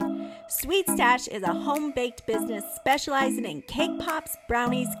Sweet Stash is a home-baked business specializing in cake pops,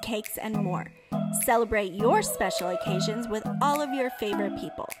 brownies, cakes, and more. Celebrate your special occasions with all of your favorite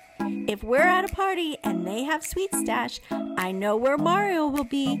people. If we're at a party and they have Sweet Stash, I know where Mario will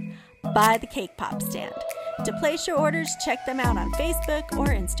be, by the cake pop stand. To place your orders, check them out on Facebook or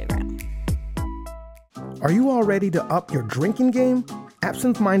Instagram. Are you all ready to up your drinking game?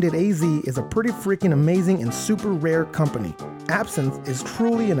 Absinthe Minded AZ is a pretty freaking amazing and super rare company. Absinthe is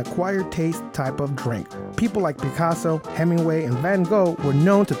truly an acquired taste type of drink. People like Picasso, Hemingway, and Van Gogh were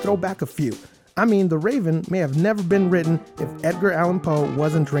known to throw back a few. I mean, The Raven may have never been written if Edgar Allan Poe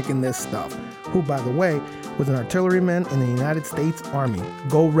wasn't drinking this stuff, who, by the way, was an artilleryman in the United States Army.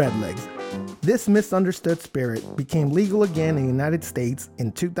 Go Redlegs. This misunderstood spirit became legal again in the United States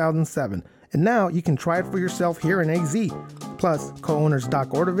in 2007, and now you can try it for yourself here in AZ. Plus, co-owners Doc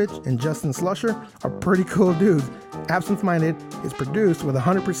Ordovich and Justin Slusher are pretty cool dudes. Absinthe Minded is produced with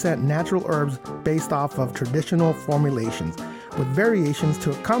 100% natural herbs based off of traditional formulations, with variations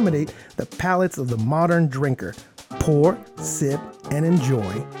to accommodate the palates of the modern drinker. Pour, sip, and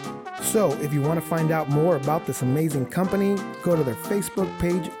enjoy. So, if you want to find out more about this amazing company, go to their Facebook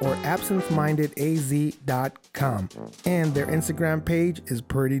page or absinthemindedaz.com. And their Instagram page is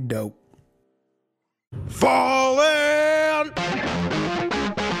pretty dope. Falling!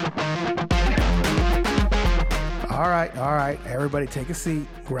 All right. Everybody take a seat,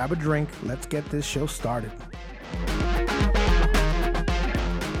 grab a drink. Let's get this show started.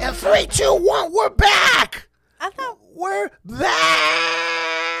 And 3, 2, 1, we're back! I thought We're back!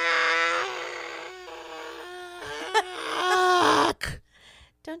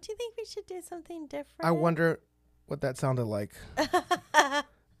 Don't you think we should do something different? I wonder what that sounded like.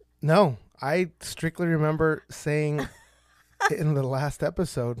 No, I strictly remember saying in the last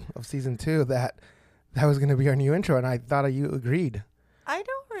episode of season 2 that was going to be our new intro, and I thought you agreed. I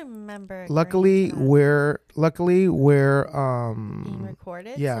don't remember. Luckily, we're being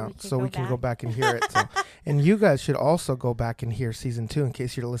recorded. yeah, so we can go back and hear it. So. And you guys should also go back and hear season 2 in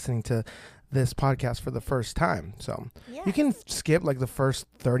case you're listening to this podcast for the first time. So you can skip like the first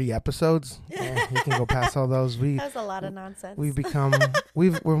 30 episodes. You can go past all those. That was a lot of nonsense. We're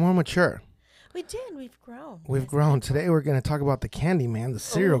more mature. We did. We've grown. We've grown. Today we're going to talk about the Candyman, the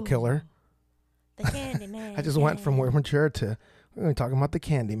serial killer. The Candyman. I just went from we're mature to we're going to talk about the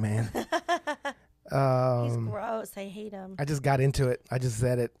Candyman. He's gross. I hate him. I just got into it. I just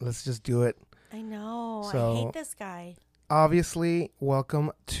said it. Let's just do it. I know. So, I hate this guy. Obviously,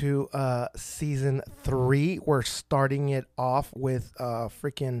 welcome to season 3. We're starting it off with a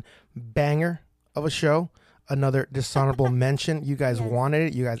freaking banger of a show. Another dishonorable mention. You guys wanted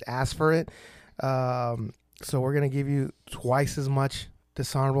it. You guys asked for it. So we're going to give you twice as much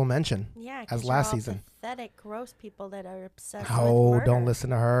dishonorable mention as last season. Pathetic, gross people that are obsessed with Oh, murder. don't listen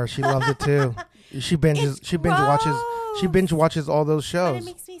to her. She loves it too. She binge watches all those But shows. it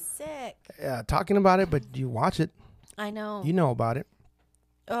makes me sick. Yeah, talking about it, but you watch it. I know. You know about it.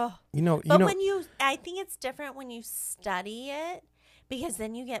 Oh. But I think it's different when you study it because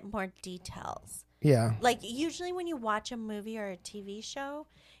then you get more details. Yeah. Like usually when you watch a movie or a TV show,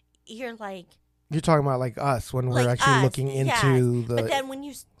 you're like. You're talking about like us when we're actually looking into the but then when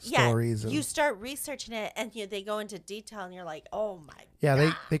you stories. You start researching it and they go into detail and you're like, oh my God.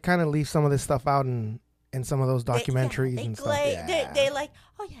 Yeah, they kind of leave some of this stuff out in some of those documentaries and stuff. They like,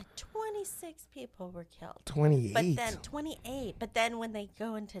 oh yeah, 26 people were killed. 28. But then 28. But then when they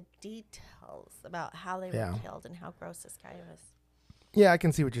go into details about how they were killed and how gross this guy was. Yeah, I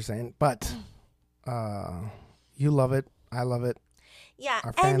can see what you're saying. But you love it. I love it. Yeah,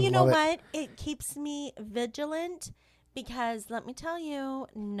 and you know what? It keeps me vigilant because let me tell you,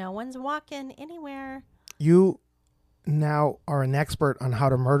 no one's walking anywhere. You now are an expert on how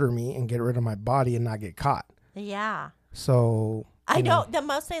to murder me and get rid of my body and not get caught. Yeah. So I know the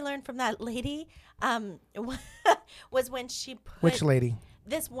most I learned from that lady was when she put Which lady?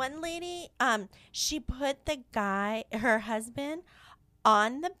 This one lady, she put her husband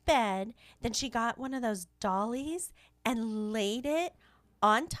on the bed, then she got one of those dollies and laid it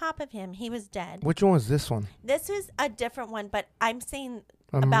on top of him. He was dead. Which one was this one? This was a different one, but I'm saying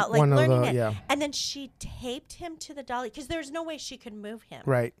about like learning it. Yeah. And then she taped him to the dolly because there's no way she could move him.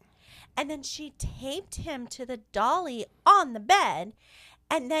 Right. And then she taped him to the dolly on the bed,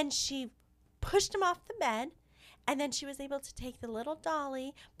 and then she pushed him off the bed, and then she was able to take the little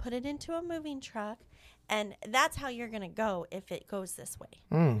dolly, put it into a moving truck, and that's how you're going to go if it goes this way.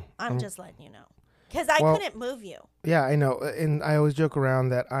 I'm just letting you know. Because I couldn't move you. Yeah, I know. And I always joke around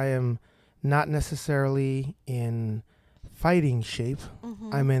that I am not necessarily in fighting shape.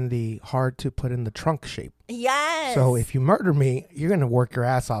 I'm in the hard to put in the trunk shape. Yes. So if you murder me, you're going to work your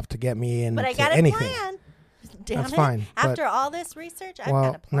ass off to get me into but I got anything. a plan. Damn That's it. fine. After all this research, I've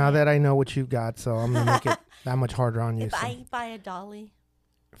Well, got a plan. now that I know what you've got, so I'm going to make it that much harder on you. If So. I buy a dolly.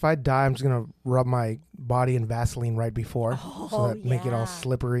 If I die, I'm just going to rub my body in Vaseline right before. So that make it all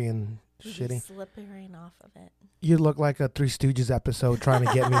slippery and shitty. Slippering off of it. You look like a Three Stooges episode trying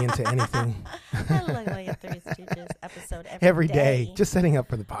to get me into anything. I look like a Three Stooges episode every day. Just setting up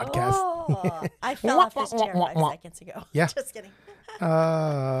for the podcast. Oh, I fell off this chair 5 seconds ago. Yeah. Just kidding.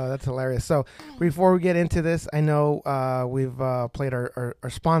 That's hilarious. So before we get into this, I know we've played our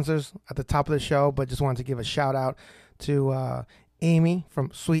sponsors at the top of the show, but just wanted to give a shout out to Amy from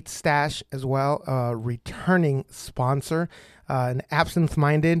Sweet Stash as well, returning sponsor, and Absinthe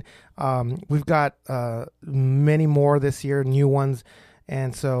Minded. We've got many more this year, new ones.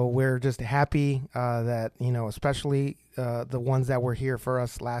 And so we're just happy that, especially the ones that were here for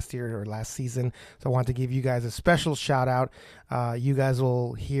us last year or last season. So I want to give you guys a special shout out. You guys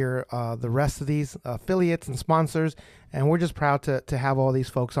will hear the rest of these affiliates and sponsors. And we're just proud to have all these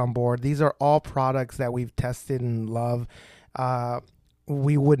folks on board. These are all products that we've tested and love.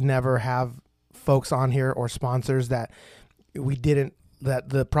 We would never have folks on here or sponsors that that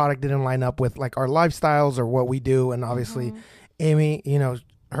the product didn't line up with like our lifestyles or what we do. And obviously Amy,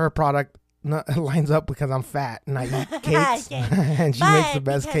 her product lines up because I'm fat and I eat cakes and she makes the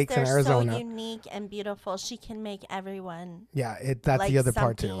best cakes in Arizona. So unique and beautiful. She can make everyone. Yeah, that's like the other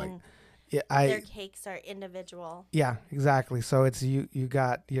part too. Like, their cakes are individual. Yeah, exactly. So it's you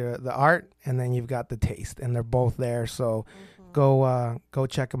got the art and then you've got the taste, and they're both there. So go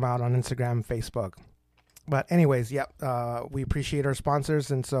check them out on Instagram and Facebook. But anyways, we appreciate our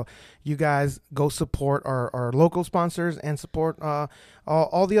sponsors, and so you guys go support our local sponsors and support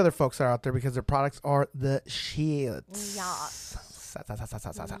all the other folks that are out there because their products are the shit. So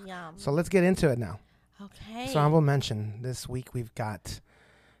let's get into it now. Okay. So I will mention this week we've got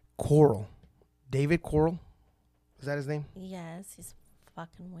Coral, David Coral. Is that his name? Yes, he's a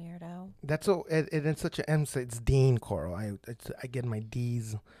fucking weirdo. That's it's such a M. It's Dean Coral. I get my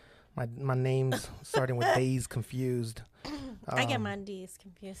D's. My name's starting with D's confused. I get my D's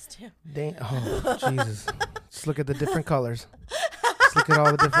confused too. Oh, Jesus. Just look at the different colors. Just look at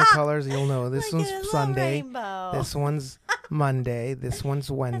all the different colors. You'll know. This one's Sunday. This one's Monday. This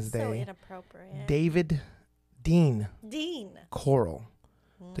one's Wednesday. That's so inappropriate. David Dean Coral.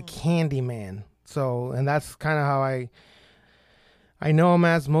 The Candy Man. So, and that's kind of how I know him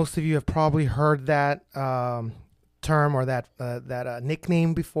as. Most of you have probably heard that term or that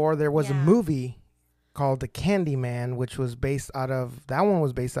nickname before. There was a movie called The Candy Man, which was based out of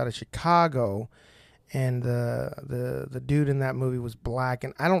Chicago, and the dude in that movie was black,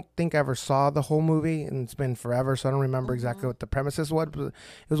 and I don't think I ever saw the whole movie, and it's been forever, so I don't remember exactly what the premises was. But it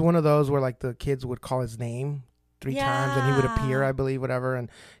was one of those where like the kids would call his name 3 times and he would appear, I believe, whatever, and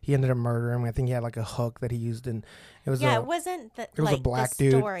he ended up murdering him. I think he had like a hook that he used, and it was it wasn't it was a black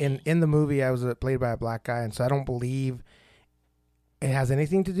dude in the movie. I was played by a black guy, and so I don't believe it has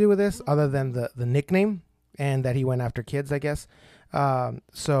anything to do with this other than the nickname and that he went after kids, I guess.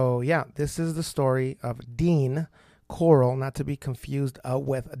 So yeah, this is the story of Dean Coral, not to be confused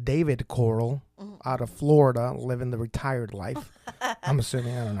with David Coral out of Florida, living the retired life. I'm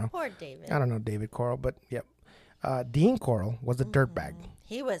assuming, I don't know. Poor David. I don't know David Coral, but yep. Dean Coral was a dirtbag.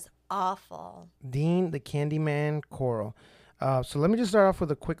 He was awful. Dean the Candyman Coral. So let me just start off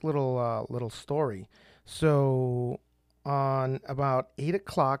with a quick little story. So on about 8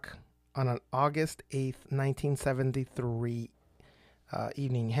 o'clock on an August 8th, 1973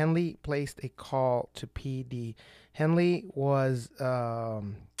 evening, Henley placed a call to PD. Henley was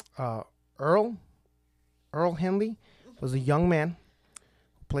Earl Henley was a young man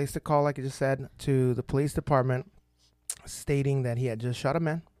who placed a call, like I just said, to the police department stating that he had just shot a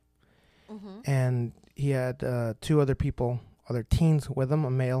man. And he had 2 other teens with him, a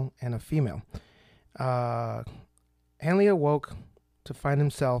male and a female. Henley awoke to find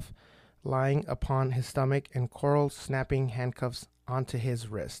himself lying upon his stomach and Coral snapping handcuffs onto his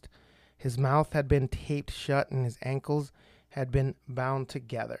wrist. His mouth had been taped shut and his ankles had been bound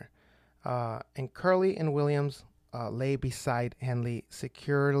together. And Curly and Williams lay beside Henley,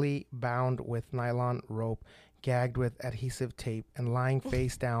 securely bound with nylon rope, gagged with adhesive tape, and lying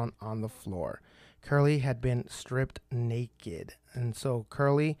face down on the floor. Curly had been stripped naked. And so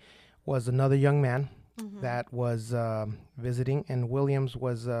Curly was another young man that was visiting, and Williams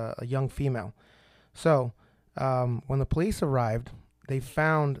was a young female. So when the police arrived, they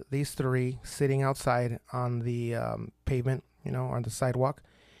found these 3 sitting outside on the pavement, on the sidewalk.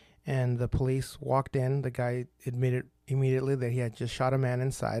 And the police walked in. The guy admitted immediately that he had just shot a man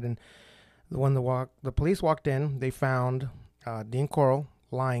inside. And when the police walked in, they found Dean Coral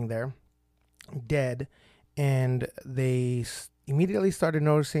lying there, dead, and they immediately started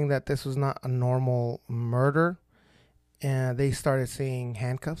noticing that this was not a normal murder. And they started seeing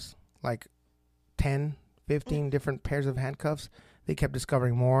handcuffs, like 10, 15 different pairs of handcuffs. They kept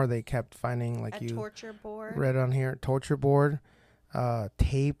discovering more. They kept finding, like, a torture board. Read on here, torture board,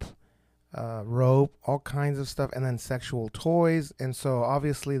 tape, rope, all kinds of stuff, and then sexual toys. And so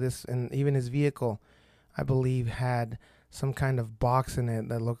obviously this, and even his vehicle, I believe, had some kind of box in it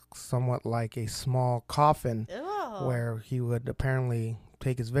that looked somewhat like a small coffin. Ew. Where he would apparently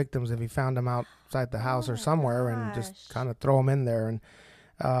take his victims if he found them outside the house or somewhere and just kind of throw them in there.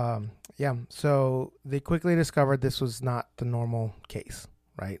 And so they quickly discovered this was not the normal case,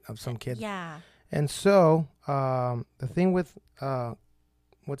 right, of some kid. Yeah. And so the thing with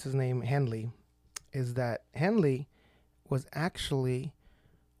what's his name, Henley, is that Henley was actually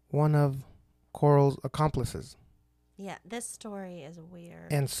one of Coral's accomplices. Yeah, this story is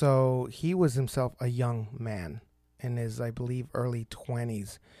weird. And so he was himself a young man in his, I believe, early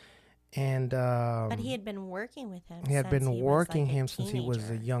 20s. And but he had been working with him. He had been working him since he was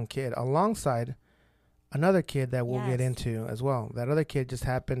a young kid, alongside another kid that we'll get into as well. That other kid just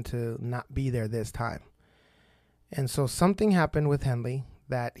happened to not be there this time. And so something happened with Henley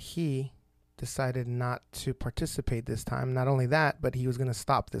that he decided not to participate this time. Not only that, but he was going to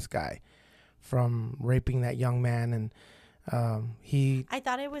stop this guy from raping that young man. And I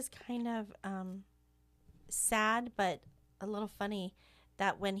thought it was kind of sad, but a little funny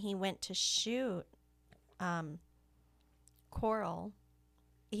that when he went to shoot Coral,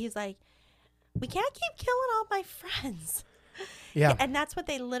 he's like, we can't keep killing all my friends. Yeah. And that's what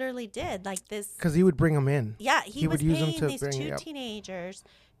they literally did. Like this. Because he would bring them in. Yeah. He was use paying them to these two teenagers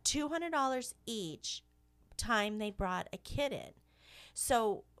 $200 each time they brought a kid in.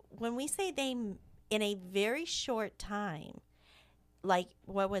 So when we say they, in a very short time, like,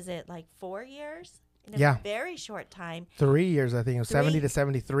 what was it, like 4 years? In a very short time. 3 years, I think. It was 70 to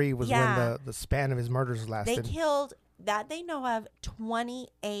 73 was when the span of his murders lasted. They killed, that they know of,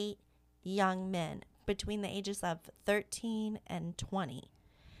 28 young men between the ages of 13 and 20.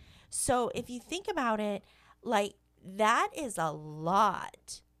 So if you think about it, like, that is a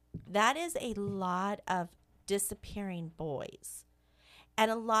lot. That is a lot of disappearing boys. And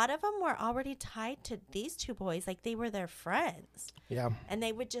a lot of them were already tied to these two boys. Like, they were their friends. Yeah. And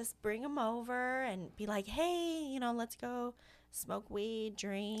they would just bring them over and be like, hey, let's go smoke weed,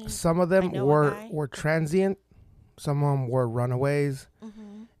 drink. Some of them were transient. Some of them were runaways.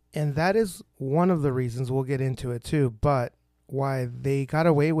 Mm-hmm. And that is one of the reasons, we'll get into it too, but why they got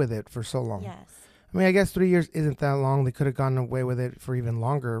away with it for so long. Yes. I mean, I guess 3 years isn't that long. They could have gotten away with it for even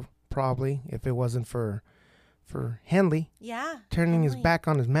longer, probably, if it wasn't for Henley. Yeah. Turning his back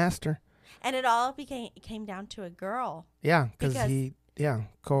on his master. And it all came down to a girl. Yeah, because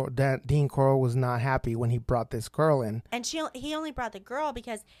Dean Coral was not happy when he brought this girl in. And he only brought the girl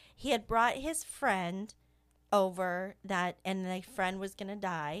because he had brought his friend over, and the friend was going to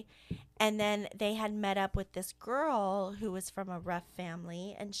die. And then they had met up with this girl who was from a rough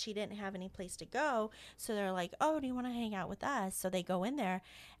family, and she didn't have any place to go. So they're like, oh, do you want to hang out with us? So they go in there,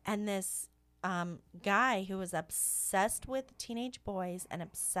 and this guy who was obsessed with teenage boys and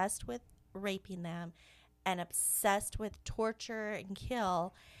obsessed with raping them and obsessed with torture and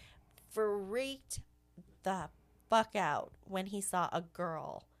kill freaked the fuck out when he saw a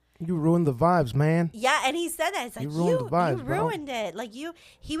girl. You ruined the vibes, man. Yeah, and he said that. It's like, you ruined the vibes, you ruined it. Like,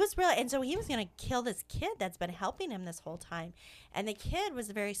 he was real. And so he was going to kill this kid that's been helping him this whole time. And the kid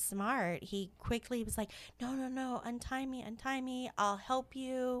was very smart. He quickly was like, no, untie me. I'll help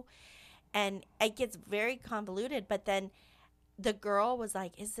you. And it gets very convoluted. But then the girl was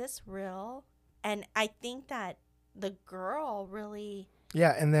like, is this real? And I think that the girl really...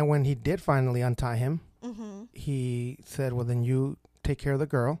 Yeah, and then when he did finally untie him, mm-hmm. he said, well, then you take care of the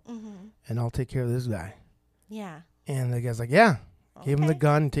girl, mm-hmm. and I'll take care of this guy. Yeah. And the guy's like, yeah. Okay. Gave him the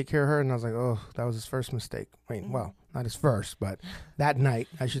gun, take care of her. And I was like, oh, that was his first mistake. Wait, mm-hmm. well, not his first, but that night,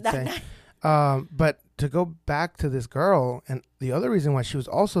 I should that say. Night. But to go back to this girl, and the other reason why she was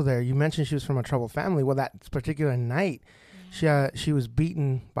also there, you mentioned she was from a troubled family. Well, that particular night, she was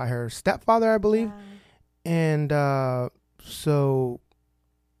beaten by her stepfather, I believe. Yeah. And so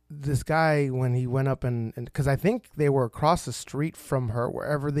this guy, when he went up and because I think they were across the street from her,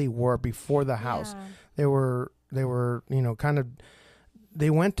 wherever they were before the house, they were, they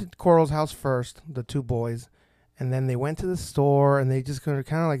went to Coral's house first, the two boys, and then they went to the store, and they just kind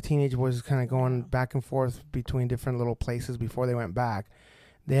of like teenage boys kind of going back and forth between different little places before they went back.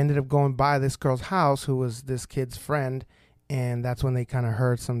 they ended up going by this girl's house, who was this kid's friend, and that's when they kind of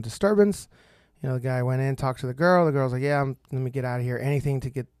heard some disturbance. You know, the guy went in, talked to the girl. The girl's like, yeah, let me get out of here. Anything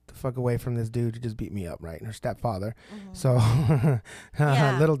to get the fuck away from this dude who just beat me up, right? And her stepfather. So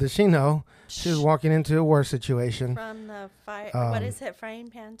little did she know, she was walking into a worse situation. From the fire, what is it,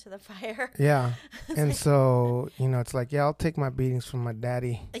 frying pan to the fire? Yeah. And so, you know, it's like, yeah, I'll take my beatings from my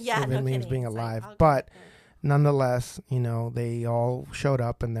daddy if it means being alive. Like, but nonetheless, you know, they all showed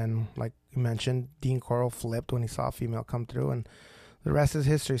up, and then, like you mentioned, Dean Corll flipped when he saw a female come through, and the rest is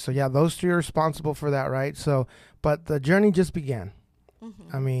history. So, yeah, those three are responsible for that, right? So, but the journey just began.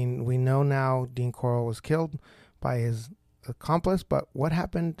 I mean, we know now Dean Corll was killed by his accomplice, but what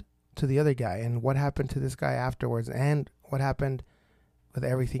happened to the other guy, and what happened to this guy afterwards, and what happened with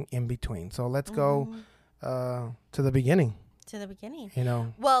everything in between? So let's go to the beginning. To the beginning. You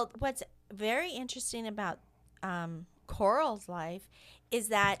know. Well, what's very interesting about Corll's life is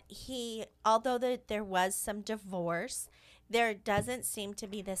that although there was some divorce, there doesn't seem to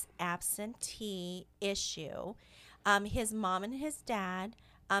be this absentee issue. His mom and his dad,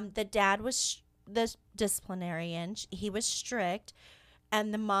 the dad was the disciplinarian. He was strict.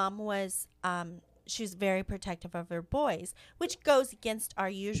 And the mom was, she was very protective of her boys, which goes against our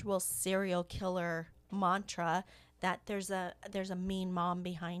usual serial killer mantra that there's a mean mom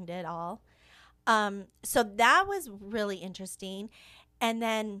behind it all. So that was really interesting. And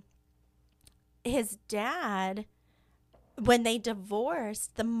then his dad, when they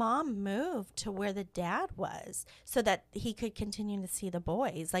divorced, the mom moved to where the dad was so that he could continue to see the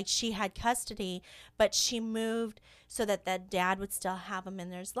boys. Like, she had custody, but she moved so that the dad would still have them in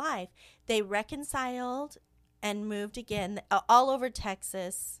their life. They reconciled and moved again all over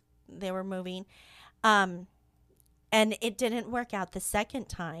Texas. They were moving. And it didn't work out the second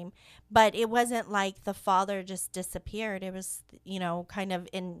time, but it wasn't like the father just disappeared. It was, you know, kind of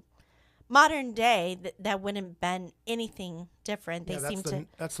in modern day, that wouldn't been anything different. They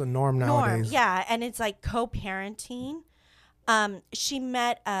that's the norm nowadays. Yeah, and it's like co-parenting. She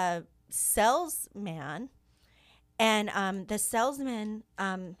met a salesman, and the salesman,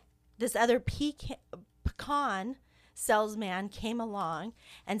 this other pecan salesman came along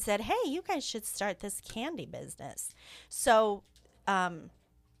and said, hey, you guys should start this candy business. So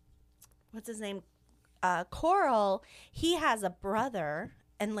what's his name? Corll, he has a brother.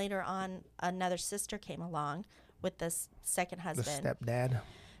 And later on, another sister came along with this second husband.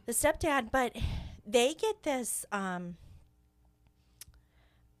 The stepdad. But they get this candy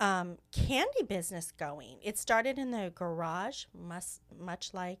business going. It started in the garage,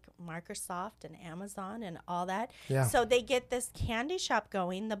 much like Microsoft and Amazon and all that. Yeah. So they get this candy shop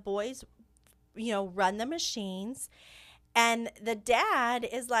going. The boys, you know, run the machines. And the dad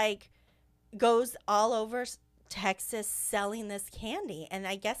is like, goes all over Texas selling this candy, and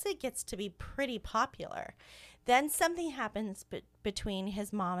I guess it gets to be pretty popular. Then something happens between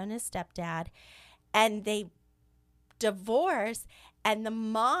his mom and his stepdad, and they divorce, and the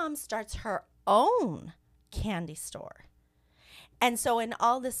mom starts her own candy store. And so in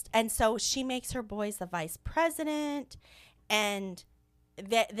all this, and so she makes her boys the vice president, and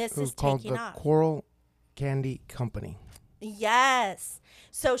this is taking off. Called the Corll Candy Company. Yes.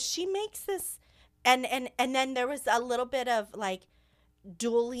 So she makes this. And then there was a little bit of like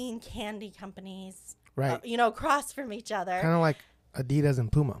dueling candy companies, right? You know, across from each other, kind of like Adidas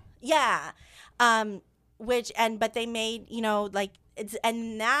and Puma. Yeah, but they made, you know, like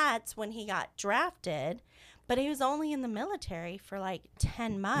and that's when he got drafted, but he was only in the military for like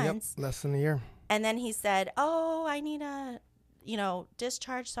 10 months, less than a year. And then he said, "Oh, I need a, you know,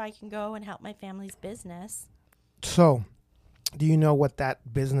 discharge so I can go and help my family's business." So, do you know what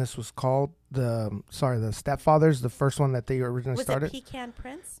that business was called? The Stepfathers, the first one that they originally started? Was it Pecan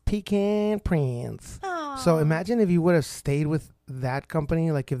Prince? Pecan Prince. Aww. So imagine if you would have stayed with that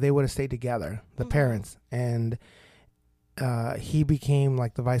company, like if they would have stayed together, the parents, and he became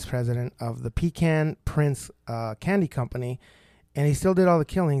like the vice president of the Pecan Prince candy company, and he still did all the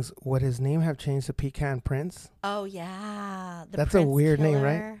killings. Would his name have changed to Pecan Prince? Oh, yeah. That's Prince a weird killer. Name,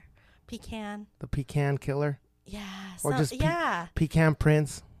 right? Pecan. The Pecan Killer? Yeah. Or just Pecan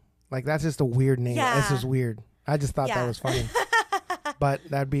Prince. Like, that's just a weird name. Yeah. This is weird. I just thought that was funny. But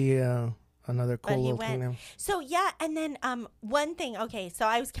that'd be another cool little thing. So, yeah. And then one thing. Okay. So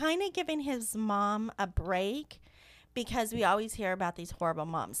I was kind of giving his mom a break because we always hear about these horrible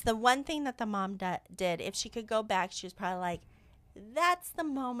moms. The one thing that the mom did, if she could go back, she was probably like, that's the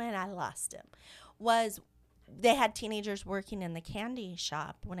moment I lost him, was they had teenagers working in the candy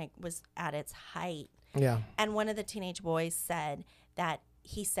shop when it was at its height. Yeah. And one of the teenage boys said that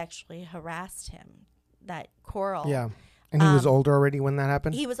he sexually harassed him, that Corll. Yeah. And he was older already when that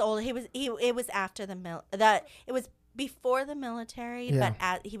happened? He was old. It was after it was before the military, but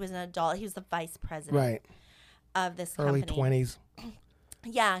he was an adult. He was the vice president of this early company. 20s.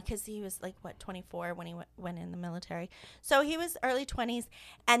 Yeah, because he was 24 when he went in the military. So he was early 20s.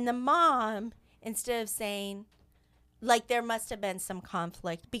 And the mom, instead of saying, there must have been some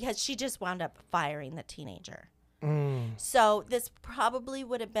conflict, because she just wound up firing the teenager. So this probably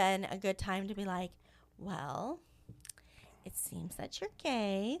would have been a good time to be like, well, it seems that you're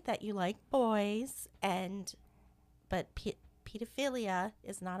gay, that you like boys, but pedophilia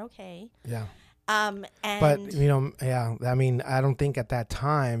is not okay. Yeah. And but, I mean, I don't think at that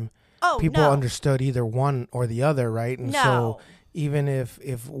time people understood either one or the other, right? And so even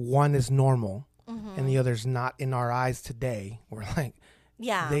if one is normal and the other's not in our eyes today, we're like,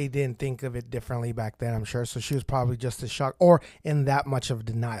 they didn't think of it differently back then, I'm sure. So she was probably just as shocked or in that much of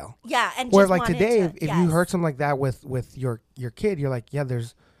denial. Yeah. And where today, if you heard something like that with your kid, you're like, yeah,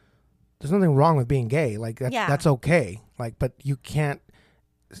 there's nothing wrong with being gay. Like that's okay. Like, but you can't,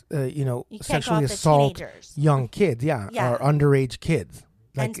 sexually assault young kids, or underage kids,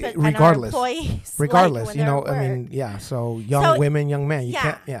 regardless. I mean, so young women, young men, you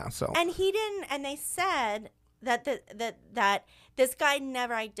can't, so. And he didn't, and they said that that this guy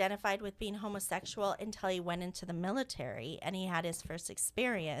never identified with being homosexual until he went into the military and he had his first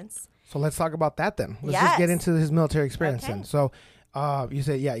experience. So let's talk about that then. Let's just get into his military experience then. So you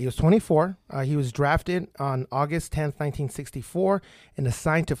said, he was 24. He was drafted on August 10th, 1964 and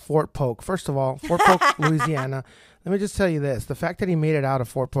assigned to Fort Polk. First of all, Fort Polk, Louisiana. Let me just tell you this. The fact that he made it out of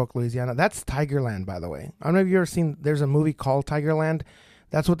Fort Polk, Louisiana, that's Tigerland, by the way. I don't know if you've ever seen, there's a movie called Tigerland.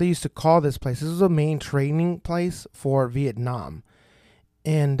 That's what they used to call this place. This was a main training place for Vietnam.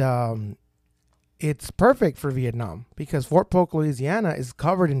 And it's perfect for Vietnam because Fort Polk, Louisiana is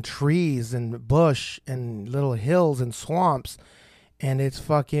covered in trees and bush and little hills and swamps. And it's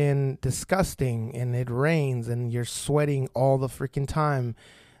fucking disgusting. And it rains and you're sweating all the freaking time.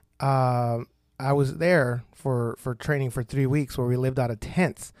 I was there for training for 3 weeks where we lived out of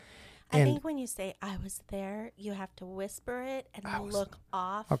tents. I think when you say I was there, you have to whisper it and look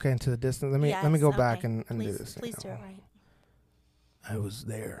off. Okay, into the distance. Let me go back and do this. Please do it right. I was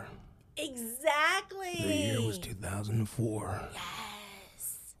there. Exactly. The year was 2004.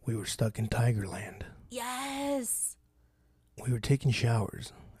 Yes. We were stuck in Tigerland. Yes. We were taking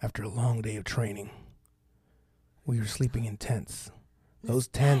showers after a long day of training. We were sleeping in tents. Those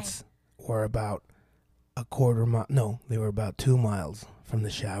tents were about a quarter mile. No, they were about 2 miles from the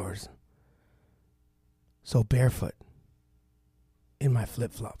showers. So barefoot in my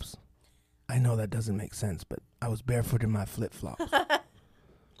flip-flops. I know that doesn't make sense, but I was barefoot in my flip-flops.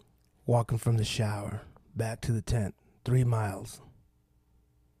 Walking from the shower back to the tent, 3 miles.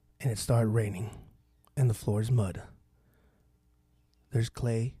 And it started raining, and the floor is mud. There's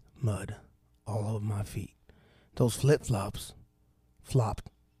clay, mud, all over my feet. Those flip-flops flopped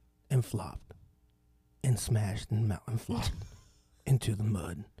and flopped and smashed and flopped into the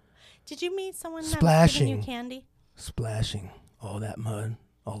mud. Did you meet someone splashing, that was giving you candy? Splashing all that mud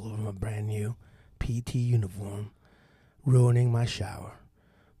all over my brand new PT uniform, ruining my shower.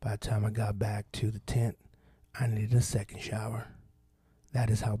 By the time I got back to the tent, I needed a second shower. That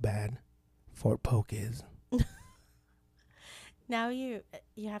is how bad Fort Polk is. Now you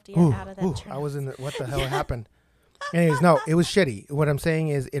have to get out of that. I was in the, what the hell happened? Anyways, no, it was shitty. What I'm saying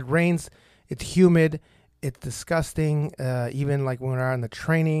is it rains, it's humid, it's disgusting. Even like when we're on the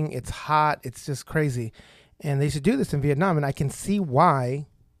training, it's hot, it's just crazy. And they should do this in Vietnam, and I can see why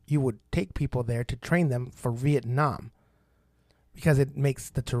you would take people there to train them for Vietnam. Because it makes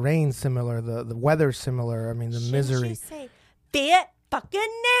the terrain similar, the weather similar. I mean, the misery. You say Viet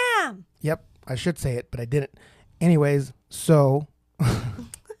fucking Nam? Yep, I should say it, but I didn't. Anyways, so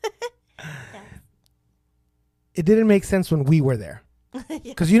it didn't make sense when we were there.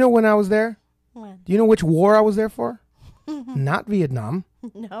 Because you know when I was there? When? Do you know which war I was there for? Not Vietnam.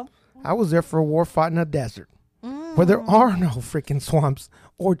 No. I was there for a war fought in a desert. Where there are no freaking swamps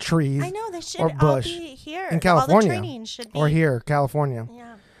or trees. I know, they should or bush. all be here. In California. All the training should be. Or here, California.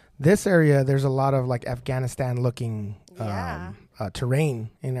 Yeah. This area, there's a lot of like Afghanistan-looking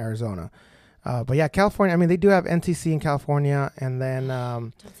terrain in Arizona. But yeah, California, I mean, they do have NTC in California. And then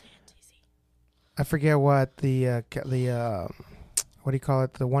Don't say NTC. I forget what the what do you call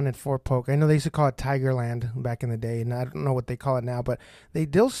it? The one in Fort Polk. I know they used to call it Tigerland back in the day, and I don't know what they call it now. But they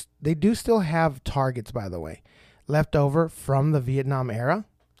do still have targets, by the way, left over from the Vietnam era.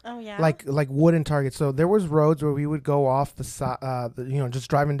 Oh yeah. Like wooden targets. So there was roads where we would go off the side,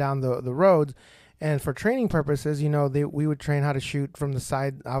 just driving down the roads, And for training purposes, we would train how to shoot from the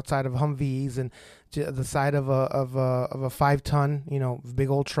side, outside of Humvees, and to the side of a 5-ton, big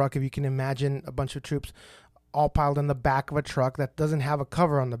old truck. If you can imagine a bunch of troops all piled in the back of a truck that doesn't have a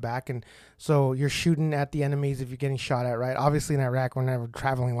cover on the back. And so you're shooting at the enemies if you're getting shot at, right? Obviously in Iraq, we're never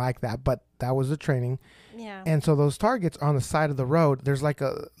traveling like that, but that was the training. Yeah. And so those targets are on the side of the road. There's like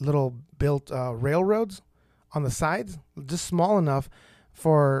a little built railroads on the sides, just small enough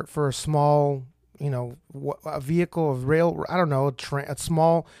for a small, a vehicle of rail, I don't know, a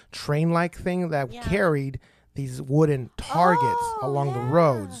small train-like thing that carried these wooden targets along the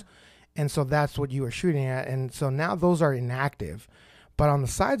roads. And so that's what you were shooting at. And so now those are inactive. But on the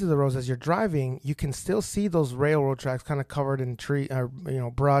sides of the roads as you're driving, you can still see those railroad tracks kind of covered in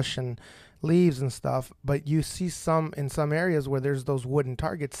brush and leaves and stuff. But you see in some areas where there's those wooden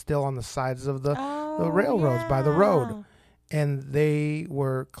targets still on the sides of the railroads by the road. And they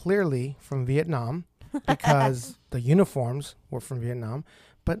were clearly from Vietnam because the uniforms were from Vietnam.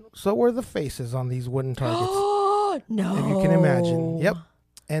 But so were the faces on these wooden targets. No. If you can imagine. Yep.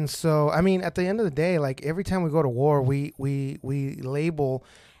 And so, I mean, at the end of the day, like every time we go to war, we label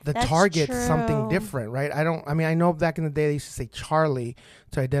the target something different, right? I know back in the day they used to say Charlie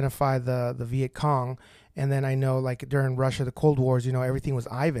to identify the Viet Cong. And then I know like during Russia, the Cold Wars, everything was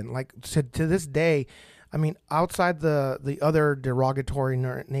Ivan. Like to this day, I mean, outside the other derogatory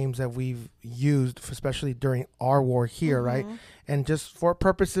names that we've used, especially during our war here, right? And just for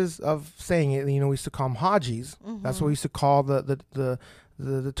purposes of saying it, we used to call them Hajis. That's what we used to call the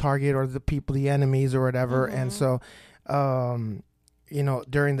target or the people, the enemies or whatever. And so, during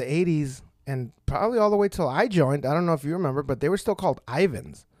the 80s and probably all the way till I joined, I don't know if you remember, but they were still called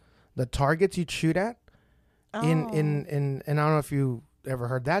Ivans. The targets you'd shoot at and I don't know if you ever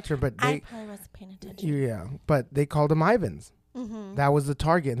heard that term, but I probably wasn't paying attention. Yeah, but they called them Ivans. That was the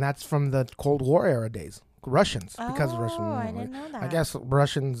target, and that's from the Cold War era days. Russians, because Russian. I didn't know that. I guess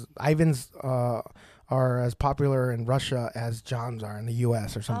Ivans are as popular in Russia as Johns are in the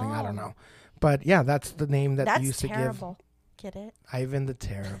U.S. or something. I don't know. But yeah, that's the name that you used terrible. To give. Get it? Ivan the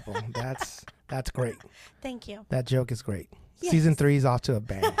Terrible. That's great. Thank you. That joke is great. Yes. Season 3 is off to a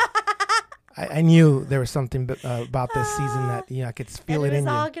bang. I knew there was something about this season that I could feel it in you. It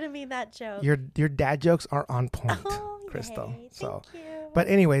was all going to be that joke. Your dad jokes are on point, Crystal. Yay. So, thank you. but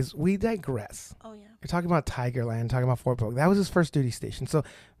anyways, we digress. Oh yeah. You're talking about Tigerland, talking about Fort Polk. That was his first duty station. So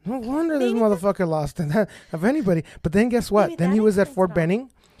no wonder this motherfucker lost that of anybody. But then guess what? Then he was at Fort Benning,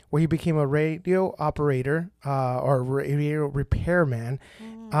 where he became a radio operator or radio repairman.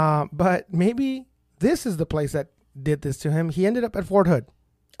 But maybe this is the place that did this to him. He ended up at Fort Hood.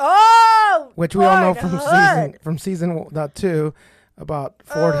 Oh, which we all know from season 2 about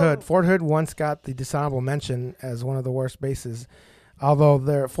Fort Hood. Fort Hood once got the dishonorable mention as one of the worst bases.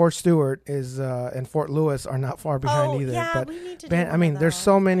 Although Fort Stewart is and Fort Lewis are not far behind either. Yeah, but we need to do there's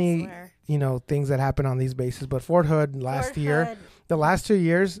so many things that happen on these bases. But Fort Hood the last 2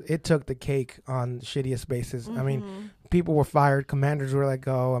 years, it took the cake on the shittiest bases. I mean, people were fired. Commanders were let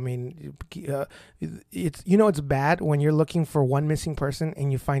go. I mean, it's bad when you're looking for one missing person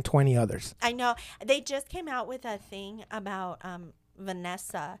and you find 20 others. I know. They just came out with a thing about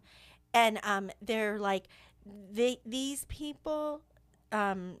Vanessa, and they're like, these people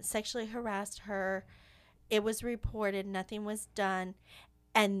sexually harassed her. It was reported. Nothing was done,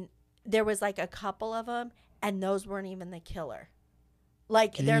 and there was like a couple of them, and those weren't even the killer.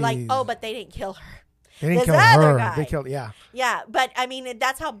 Like they're like, oh, but they didn't kill her. They didn't kill her. Guy. They killed, Yeah, but I mean,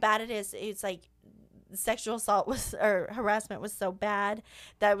 that's how bad it is. It's like sexual assault or harassment was so bad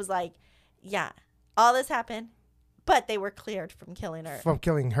that it was like, all this happened, but they were cleared from killing her. From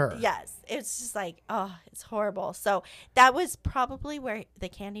killing her. Yes. It's just like, it's horrible. So that was probably where the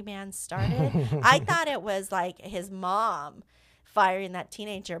Candyman started. I thought it was like his mom firing that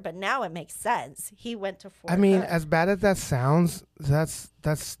teenager, but now it makes sense. He went to Fort Hood. As bad as that sounds,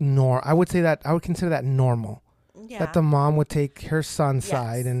 that's normal. I would consider that normal. Yeah. That the mom would take her son's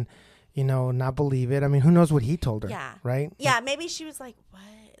side and not believe it. I mean, who knows what he told her? Yeah. Right? Yeah, maybe she was like, what?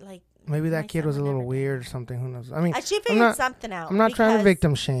 Like maybe that kid was a little weird or something. Who knows? I mean, she figured something out. I'm not trying to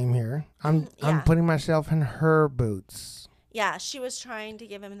victim shame here. I'm putting myself in her boots. Yeah, she was trying to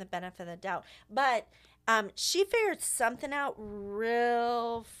give him the benefit of the doubt. But she figured something out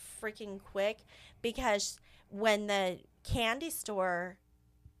real freaking quick, because when the candy store,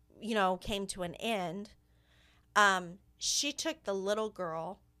 came to an end, she took the little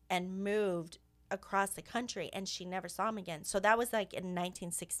girl and moved across the country, and she never saw him again. So that was like in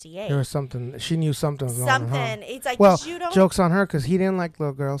 1968. There was something. She knew something was going on. Something. It's like, joke's on her, because he didn't like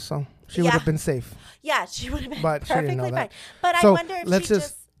little girls, so she would have been safe. Yeah, she would have been but perfectly fine. But so I wonder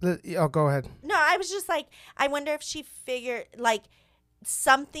if Go ahead. No, I was just like, I wonder if she figured like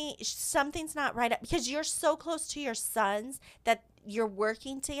something's not right, because you're so close to your sons that you're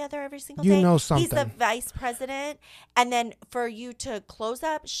working together every single day. You know something. He's the vice president, and then for you to close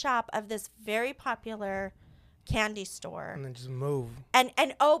up shop of this very popular candy store And then just move. and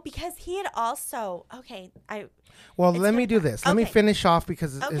because he had also Well, let me do this. Let me finish off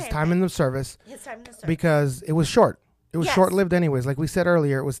because it's time in the service. his time in the service. Because it was short. It was Yes. short-lived anyways. Like we said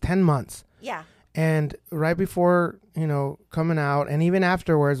earlier, it was 10 months. Yeah. And right before, coming out, and even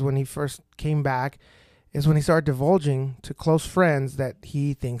afterwards when he first came back, is when he started divulging to close friends that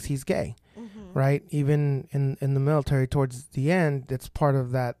he thinks he's gay. Right? Even in the military towards the end, it's part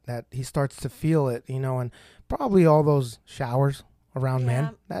of that he starts to feel it, and probably all those showers around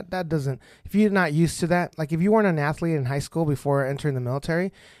men. That doesn't, if you're not used to that, like if you weren't an athlete in high school before entering the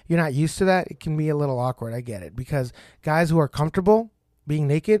military, you're not used to that, it can be a little awkward. I get it. Because guys who are comfortable being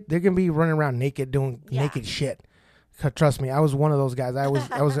naked, they're going to be running around naked doing naked shit. Trust me, I was one of those guys.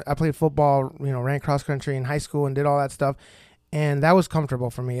 I played football, ran cross country in high school and did all that stuff. And that was comfortable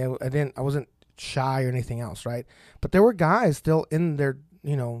for me. I wasn't shy or anything else, right? But there were guys still in their,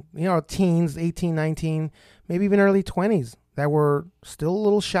 teens, 18, 19, maybe even early 20s that were still a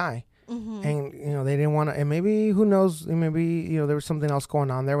little shy. And, they didn't want to, and maybe, who knows, maybe, there was something else going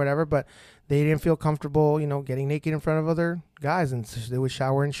on there, whatever, but they didn't feel comfortable, getting naked in front of other guys, and they would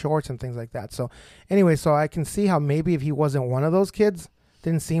shower in shorts and things like that. So anyway, so I can see how maybe if he wasn't one of those kids,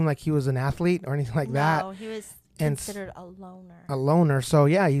 didn't seem like he was an athlete or anything like that. No, he was considered a loner. A loner. So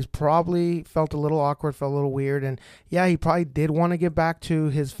yeah, he's probably felt a little awkward, felt a little weird. And yeah, he probably did want to get back to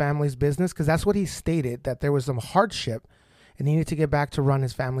his family's business, because that's what he stated, that there was some hardship and he needed to get back to run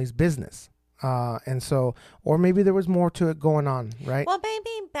his family's business. And so, or maybe there was more to it going on, right? Well, maybe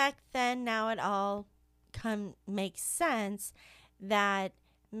back then, now it all makes sense that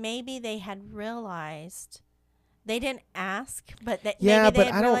maybe they had realized, they didn't ask, but that maybe they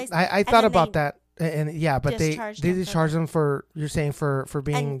had realized. I thought about that. And yeah, but they discharged him for, you're saying, for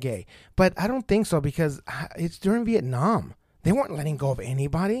being gay. But I don't think so, because it's during Vietnam. They weren't letting go of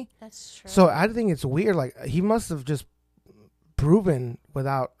anybody. That's true. So I think it's weird. Like, he must have just proven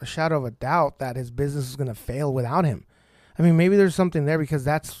without a shadow of a doubt that his business is going to fail without him. I mean, maybe there's something there, because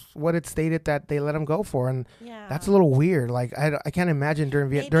that's what it stated that they let him go for. And that's a little weird. Like, I can't imagine during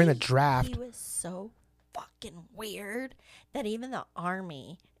the draft. He was so fucking weird that even the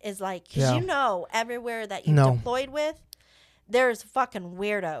army is like, because everywhere that you deployed with, there's fucking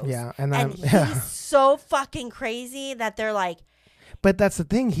weirdos. Yeah. And he's so fucking crazy that they're like. But that's the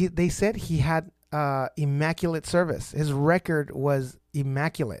thing. They said he had immaculate service. His record was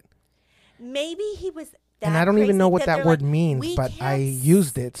immaculate. Maybe he was that and I don't even know what that word means, but I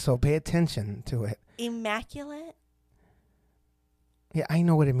used it, so pay attention to it. Immaculate? Yeah, I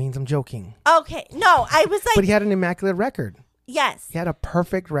know what it means. I'm joking. Okay. No, I was like. But he had an immaculate record. Yes. He had a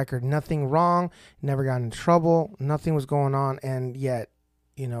perfect record. Nothing wrong. Never got in trouble. Nothing was going on. And yet,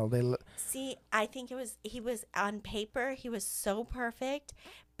 they... See, I think he was on paper, he was so perfect,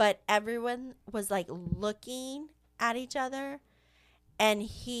 but everyone was like looking at each other. And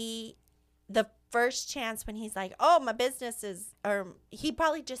the first chance when he's like, oh, my business is, or he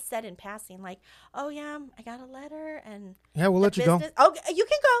probably just said in passing, like, oh yeah, I got a letter and yeah, we'll let you go. Oh, you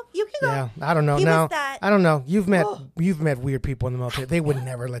can go. Yeah, I don't know. I don't know. You've met weird people in the military. They would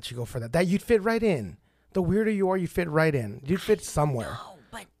never let you go for that. That you'd fit right in. The weirder you are, you fit right in. You'd fit somewhere. No,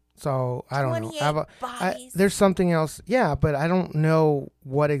 but so I don't know. There's something else. Yeah, but I don't know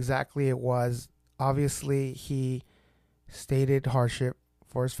what exactly it was. Obviously, he stated hardship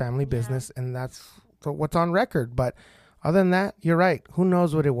for his family business, and that's what's on record. But other than that, you're right. Who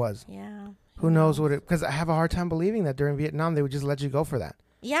knows what it was? Yeah. Who knows what it? Because I have a hard time believing that during Vietnam they would just let you go for that.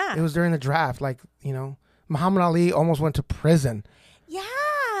 Yeah. It was during the draft. Like, Muhammad Ali almost went to prison. Yeah.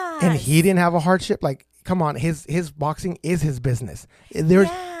 And he didn't have a hardship. Like, come on, his boxing is his business.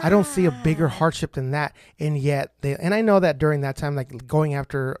 I don't see a bigger hardship than that. And yet and I know that during that time, like, going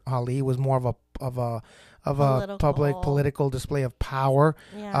after Ali was more of a public political display of power.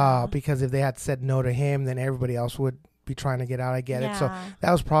 Yeah. Because if they had said no to him, then everybody else would be trying to get out. I get it. So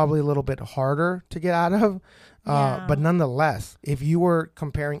that was probably a little bit harder to get out of. But nonetheless, if you were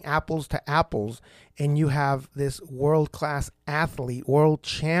comparing apples to apples and you have this world-class athlete, world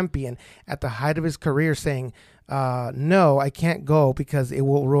champion at the height of his career saying, no, I can't go because it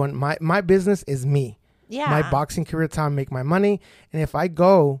will ruin my business is me. Yeah. My boxing career time, make my money. And if I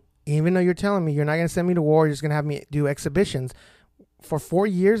go, even though you're telling me you're not going to send me to war, you're just going to have me do exhibitions for 4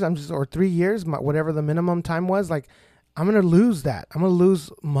 years, or 3 years, whatever the minimum time was, like, I'm going to lose that. I'm going to lose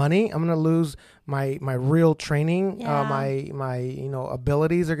money. I'm going to lose my real training. Yeah. My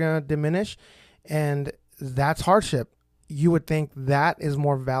abilities are going to diminish. And that's hardship. You would think that is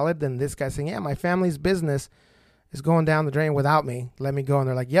more valid than this guy saying, yeah, my family's business is going down the drain without me. Let me go. And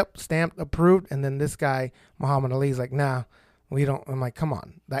they're like, yep, stamped, approved. And then this guy, Muhammad Ali, is like, nah, we don't. I'm like, come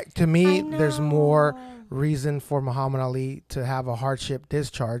on. Like, to me, there's more reason for Muhammad Ali to have a hardship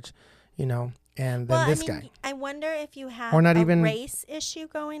discharge, and then this guy. I wonder if you have or not a even race issue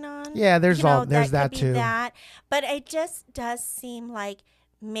going on. Yeah, there's that too. But it just does seem like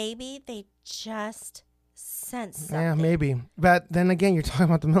maybe they just sense something. Yeah, maybe. But then again, you're talking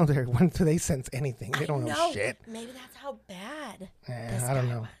about the military. When do they sense anything? They don't know shit. Maybe that's how bad. I don't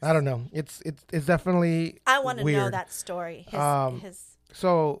know. I don't know. It's definitely I want to weird. know that story.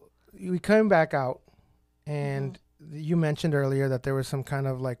 So we came back out, and you mentioned earlier that there was some kind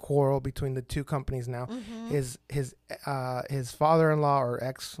of like quarrel between the two companies now. His father-in-law or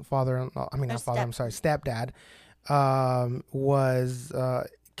ex-father-in-law, stepdad, was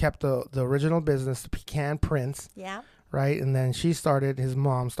kept the original business, the Pecan Prince. Yeah. Right, and then his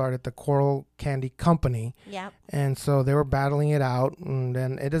mom started the Coral Candy Company. Yeah. And so they were battling it out, and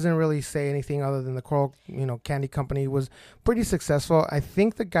then it doesn't really say anything other than the Coral, Candy Company was pretty successful. I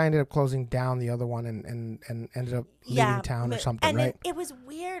think the guy ended up closing down the other one and ended up leaving town or something, and right? It was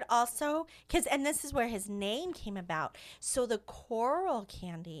weird also, and this is where his name came about. So the Coral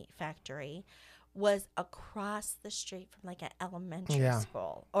Candy Factory was across the street from like an elementary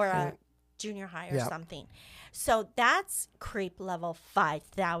school or a junior high or something. So that's creep level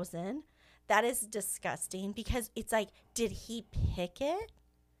 5,000. That is disgusting because it's like, did he pick it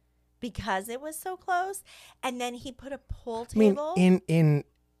because it was so close? And then he put a pool table. I mean,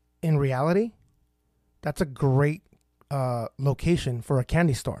 in reality, that's a great location for a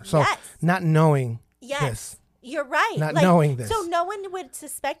candy store. So not knowing this. You're right. Not knowing this. So no one would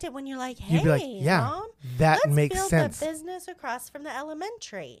suspect it when you're like, hey, you'd be like, Mom, that makes sense. Let's build a business across from the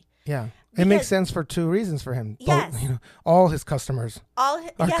elementary. Yeah. It makes sense for two reasons for him. Yes. All his customers are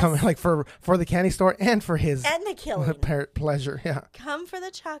coming like for the candy store and for his and the killing pleasure. Yeah. Come for the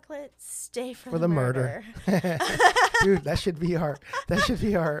chocolate, stay for the murder. Dude, that should be our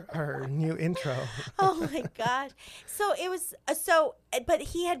new intro. Oh my God. So it was but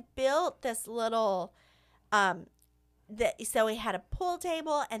he had built this little so he had a pool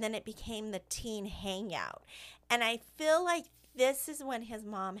table, and then it became the teen hangout. And I feel like this is when his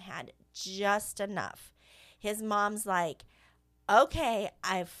mom had just enough. His mom's like, okay,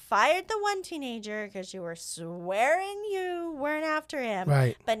 I fired the one teenager because you were swearing you weren't after him.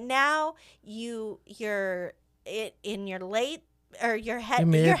 Right. But now you're in your late, or you're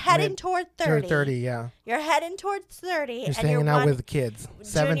heading toward 30. You're 30, yeah. You're heading towards 30. You're hanging out with the kids.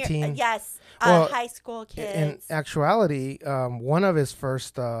 17. Yes. High school kids. In actuality, one of his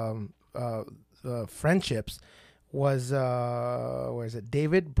first friendships was where is it?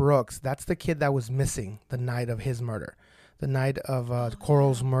 David Brooks. That's the kid that was missing the night of his murder, the night of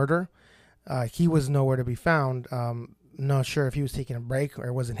Coral's murder. He was nowhere to be found. Not sure if he was taking a break or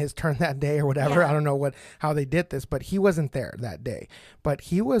it wasn't his turn that day or whatever. I don't know how they did this, but he wasn't there that day. But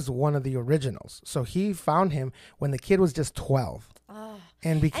he was one of the originals. So he found him when the kid was just 12.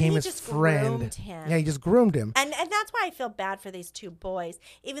 And became his friend. Yeah, he just groomed him. And that's why I feel bad for these two boys,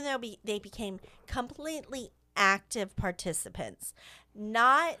 even though they became completely active participants.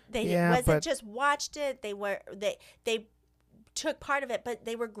 Wasn't just watched it. They took part of it, but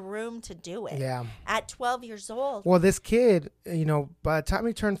they were groomed to do it. Yeah. At 12 years old. Well, this kid, by the time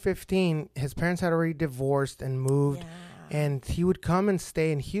he turned 15, his parents had already divorced and moved, and he would come and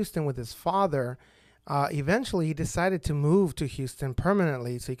stay in Houston with his father. Eventually, he decided to move to Houston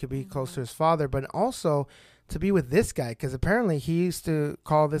permanently so he could be close to his father, but also to be with this guy, because apparently he used to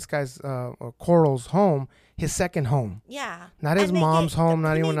call this guy's Coral's home his second home. Yeah. Not his mom's home,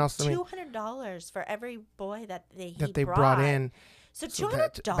 not anyone else. $200 for every boy that they brought in. So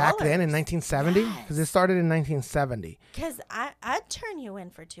 $200 back then in 1970, because it started in 1970. Because I'd turn you in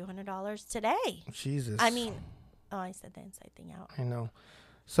for $200 today. Jesus. I mean, I said the inside thing out. I know.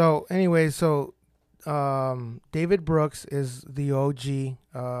 So anyway, David Brooks is the OG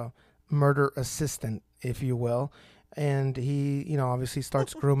murder assistant, if you will. And he, obviously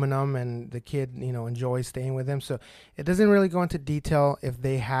starts grooming them, and the kid, enjoys staying with him. So it doesn't really go into detail if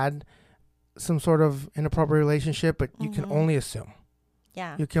they had some sort of inappropriate relationship, but you can only assume.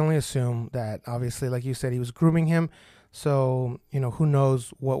 Yeah. You can only assume that, obviously, like you said, he was grooming him. So, who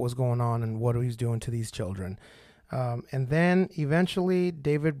knows what was going on and what he was doing to these children. And then eventually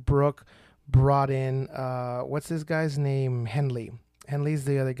David Brooke brought in, what's this guy's name? Henley. Henley's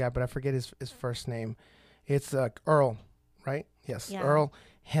the other guy, but I forget his first name. It's Earl, right? Yes, Yeah. Earl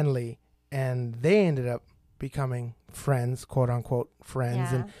Henley, and they ended up becoming friends, quote unquote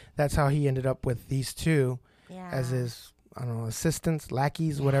friends, and Yeah. that's how he ended up with these two Yeah. as his, I don't know, assistants,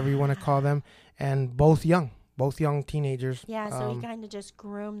 lackeys, whatever you want to call them, and both young teenagers. Yeah, so he kind of just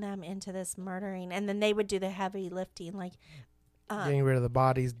groomed them into this murdering, and then they would do the heavy lifting, like Getting rid of the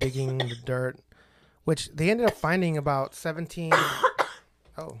bodies, digging the dirt, which they ended up finding about 17.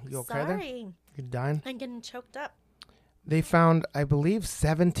 Oh, you okay there? sorry, You dying? I'm getting choked up. They found, I believe,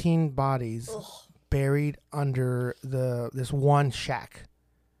 17 bodies buried under this one shack.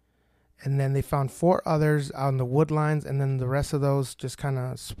 And then they found 4 others out in the wood lines, and then the rest of those just kind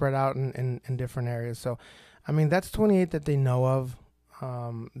of spread out in different areas. So, I mean, that's 28 that they know of.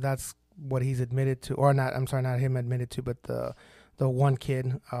 That's what he's admitted to, or not. I'm sorry, not him admitted to, but the one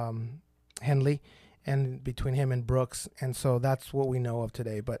kid, Henley, and between him and Brooks. And so that's what we know of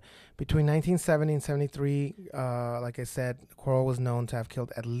today. But between 1970 and 73, like I said, Quarles was known to have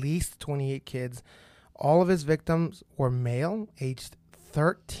killed at least 28 kids. All of his victims were male, aged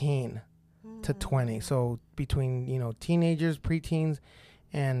 13 to 20. So between, teenagers, preteens,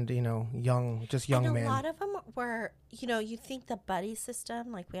 and, young And men. a lot of them were, you think the buddy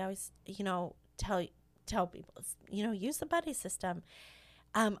system, like we always, tell people, use the buddy system.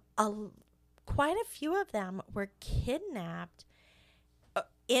 Quite a few of them were kidnapped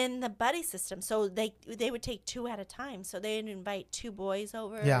in the buddy system. So they would take 2 at a time. So they'd invite 2 boys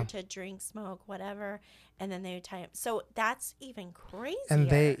over to drink, smoke, whatever, and then they would tie them. So that's even crazier. And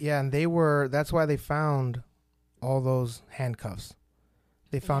that's why they found all those handcuffs.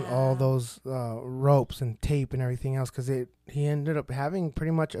 They found all those ropes and tape and everything else, because he ended up having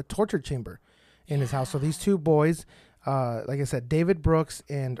pretty much a torture chamber in his house. So these 2 boys, like I said, David Brooks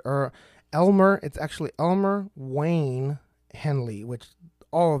and Elmer, it's actually Elmer Wayne Henley, which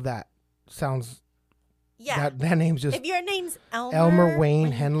all of that sounds, that name's just, if your name's Elmer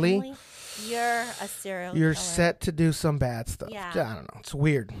Wayne Henley, you're a serial you're killer. set to do some bad stuff. Yeah. I don't know. It's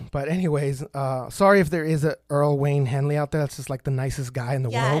weird. But anyways, sorry if there is a Earl Wayne Henley out there. That's just like the nicest guy in the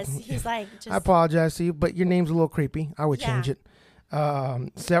world. Yes, he's like, I apologize to you, but your name's a little creepy. I would change it.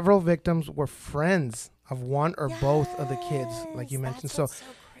 Several victims were friends of one or both of the kids, like you mentioned. That's So what's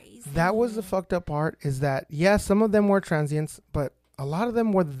crazy. that was the fucked up part, is that, some of them were transients, but a lot of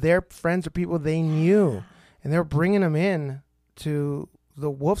them were their friends or people they knew, and they were bringing them in to the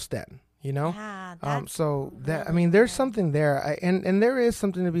wolf's den, Yeah, that's so that, really there's bad. something there. And there is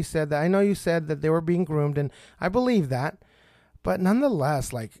something to be said that I know you said that they were being groomed, and I believe that. But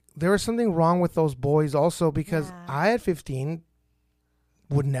nonetheless, like, there was something wrong with those boys also, because Yeah. I, at 15,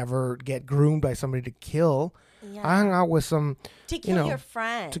 would never get groomed by somebody to kill. Yeah. I hung out with some, to kill your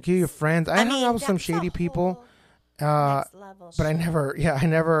friends. to kill your friends. I hung out with some that's a shady people. whole next level But I shit.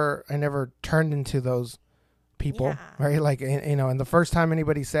 never turned into those people, Yeah. right? Like, and the first time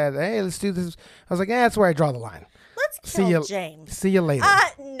anybody said, "Hey, let's do this," I was like, "That's where I draw the line. Let's See kill you- James. See you later."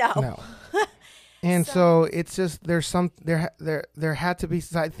 No. No. And so it's just, there's there had to be,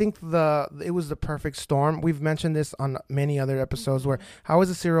 I think it was the perfect storm. We've mentioned this on many other episodes, where how is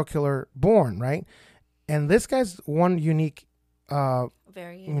a serial killer born, right? And this guy's one unique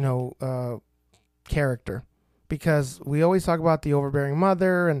Very unique. character, because we always talk about the overbearing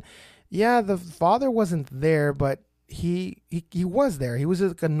mother, and the father wasn't there, but he was there. He was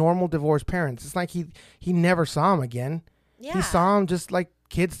like a normal divorced parent. It's like he never saw him again. Yeah. He saw him just like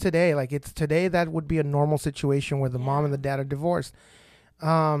kids today. Like, it's today that would be a normal situation where the mom and the dad are divorced.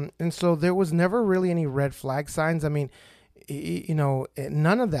 And so there was never really any red flag signs. I mean,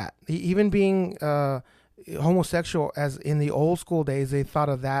 none of that. Even being homosexual, as in the old school days, they thought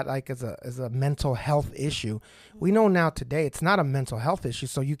of that like as a mental health issue. We know now today it's not a mental health issue,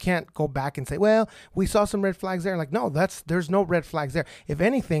 so you can't go back and say, well, we saw some red flags there. Like, no, there's no red flags there. If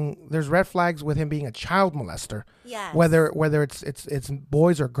anything, there's red flags with him being a child molester. Yes. Whether it's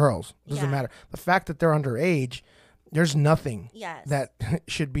boys or girls, doesn't matter. The fact that they're underage, there's nothing Yes. that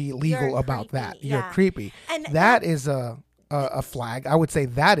should be legal You're about creepy, that. You're yeah. creepy. And that is a flag. I would say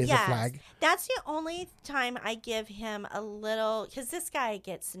that is a flag. That's the only time I give him a little, because this guy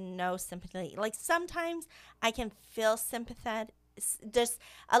gets no sympathy. Like, sometimes I can feel sympathetic, just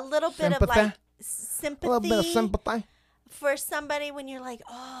a little bit of Sympathy? like A sympathy little bit of sympathy. for somebody when you're like,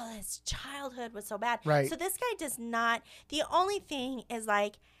 oh, his childhood was so bad. Right. So this guy does not. The only thing is,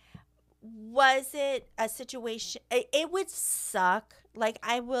 like, was it a situation? It would suck. Like,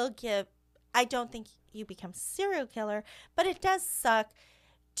 I don't think you become serial killer, but it does suck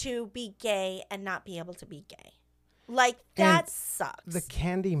to be gay and not be able to be gay. Like, that And sucks. The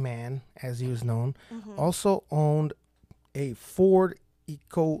Candy Man, as he was known, Mm-hmm. also owned a Ford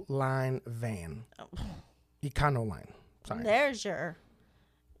Ecoline van. Econoline. Sorry. There's your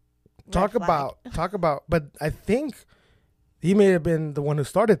Talk red flag. about. But I think he may have been the one who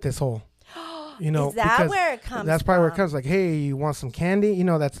started this whole. Is that because where it comes that's probably where it from? comes. Like, hey, you want some candy?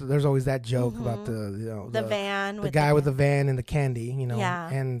 There's always that joke about The van. the with guy with the van and the candy. Yeah.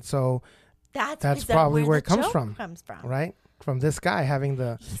 And so That's that's probably where it the comes joke from. comes from. right from this guy having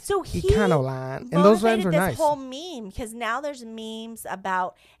the So he Econoline, and those vans motivated are this nice. whole meme because now there's memes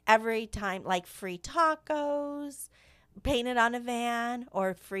about every time like free tacos painted on a van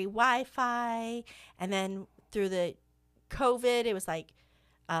or free Wi-Fi, and then through the COVID it was like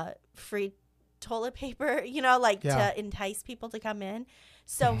free toilet paper, Yeah. to entice people to come in.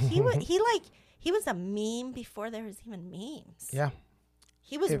 So he was a meme before there was even memes. Yeah.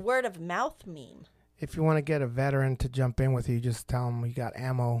 He was If- word of mouth meme. If you want to get a veteran to jump in with you, just tell them you got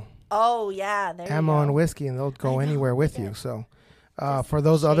ammo Oh yeah, there you and go. whiskey, and they'll go I know, anywhere with yeah. you. So, Just for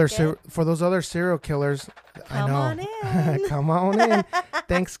those shake other serial killers, I Come know. on in. Come on in.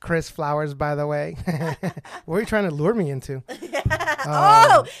 Thanks, Chris Flowers. By the way, what are you trying to lure me into?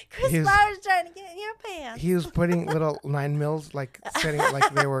 Chris he was- Flowers trying to get in your pants. He was putting little 9mm, like setting it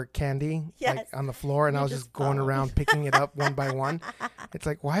like they were candy, Yes. like on the floor, and I You was just just going follow. around picking it up one by one. It's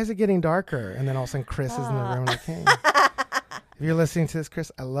like, why is it getting darker? And then all of a sudden, Chris is in the room. Like, hey. If you're listening to this,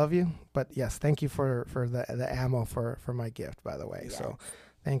 Chris, I love you. But yes, thank you for the ammo for my gift, by the way. So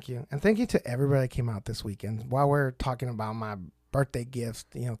thank you. And thank you to everybody that came out this weekend. While we're talking about my birthday gifts,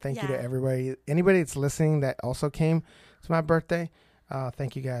 thank you to Yeah. everybody. Anybody that's listening that also came to my birthday,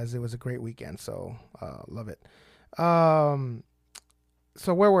 thank you guys. It was a great weekend. So love it.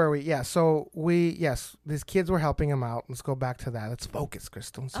 So where were we? Yeah. So these kids were helping him out. Let's go back to that. Let's focus,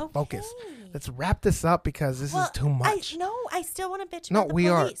 Crystal. Let's focus. Okay. Let's wrap this up because this is too much. I still want to bitch No, about the we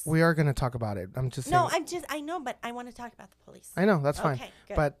police. are going to talk about it. I'm just saying. No, I know, but I want to talk about the police. I know, that's fine. Okay,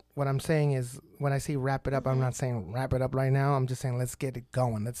 good. But what I'm saying is when I say wrap it up, I'm not saying wrap it up right now. I'm just saying let's get it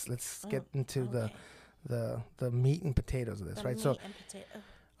going. Let's get into okay. the meat and potatoes of this, The right? meat So and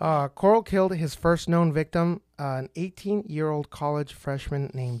potato. Coral killed his first known victim, an 18-year-old college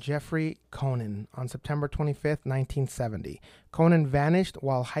freshman named Jeffrey Conan, on September 25th, 1970. Conan vanished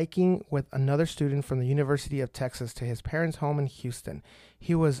while hiking with another student from the University of Texas to his parents' home in Houston.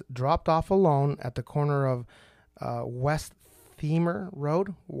 He was dropped off alone at the corner of West Thiemer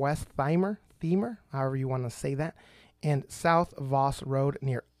Road, however you want to say that, and South Voss Road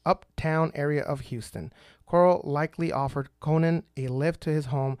near Uptown area of Houston. Coral likely offered Conan a lift to his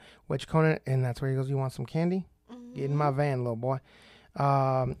home, which Conan, and that's where he goes, you want some candy? Get in my van, little boy.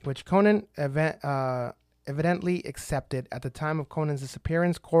 Which Conan evidently accepted. At the time of Conan's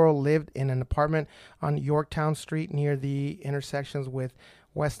disappearance, Coral lived in an apartment on Yorktown Street near the intersections with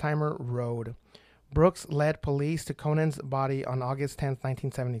Westheimer Road. Brooks led police to Conan's body on August 10th,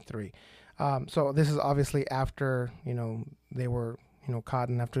 1973. So this is obviously after, they were caught,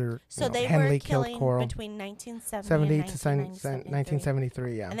 and after So they Henley were killed killing Coral. between 1970 70 and to 1973.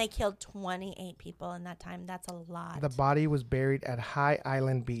 1973, yeah. And they killed 28 people in that time. That's a lot. The body was buried at High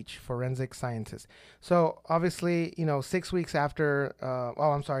Island Beach, forensic scientists. So obviously, 6 weeks after,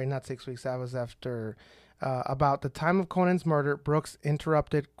 I'm sorry, not 6 weeks. That was after, about the time of Conan's murder, Brooks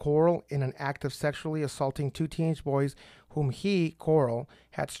interrupted Coral in an act of sexually assaulting two teenage boys whom Coral,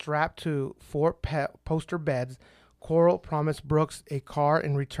 had strapped to four poster beds. Coral promised Brooks a car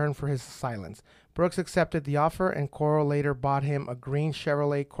in return for his silence. Brooks accepted the offer, and Coral later bought him a green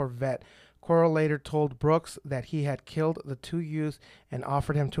Chevrolet Corvette. Coral later told Brooks that he had killed the two youths and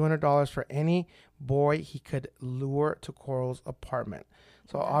offered him $200 for any boy he could lure to Coral's apartment.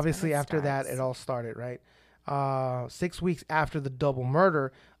 So That's obviously when it after that, starts. it all started, right? 6 weeks after the double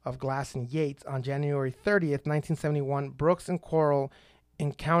murder of Glass and Yates on January 30th, 1971, Brooks and Coral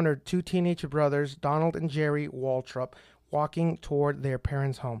encountered two teenage brothers, Donald and Jerry Waltrip, walking toward their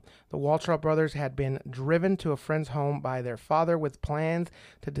parents' home. The Waltrip brothers had been driven to a friend's home by their father with plans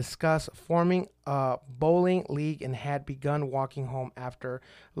to discuss forming a bowling league and had begun walking home after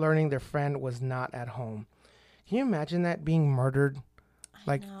learning their friend was not at home. Can you imagine that, being murdered?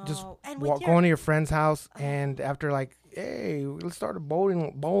 Like, just know. And with going to your friend's house, and after, like, hey, let's start a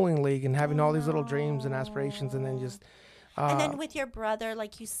bowling league, and having all these little dreams and aspirations, and then just... and then with your brother,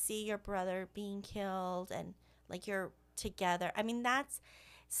 like you see your brother being killed and like you're together. I mean, that's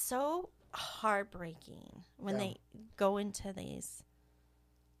so heartbreaking when they go into these.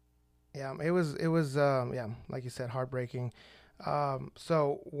 Yeah, it was like you said, heartbreaking.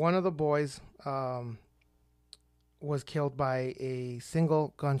 So one of the boys was killed by a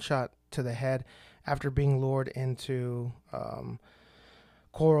single gunshot to the head after being lured into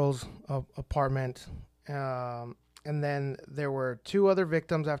Coral's apartment. And then there were 2 other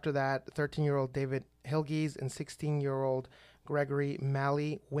victims after that, 13-year-old David Hilgies and 16-year-old Gregory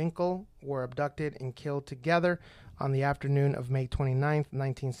Malley Winkle were abducted and killed together on the afternoon of May 29th,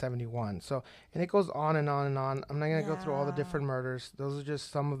 1971. So, and it goes on and on and on. I'm not going to go through all the different murders. Those are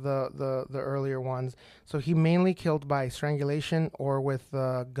just some of the earlier ones. So he mainly killed by strangulation or with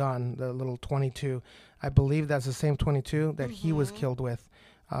a gun, the little 22. I believe that's the same 22 that he was killed with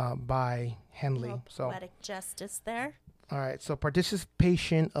by Henley. So poetic justice there. All right, so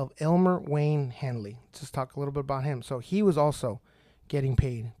participation of Elmer Wayne Henley. Just talk a little bit about him. So he was also getting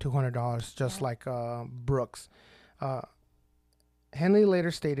paid $200, just like Brooks. Henley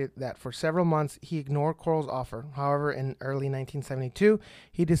later stated that for several months he ignored Coral's offer. However, in early 1972,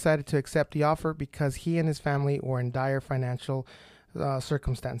 he decided to accept the offer because he and his family were in dire financial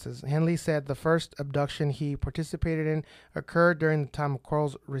circumstances. Henley said the first abduction he participated in occurred during the time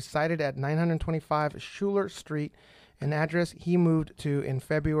Coral's resided at 925 Schuler Street, an address he moved to in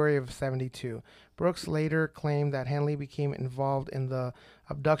February of 72. Brooks later claimed that Henley became involved in the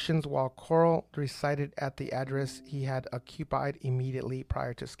abductions while Coral resided at the address he had occupied immediately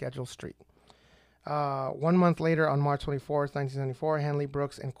prior to Schedule Street. 1 month later, on March 24th, 1974, Henley,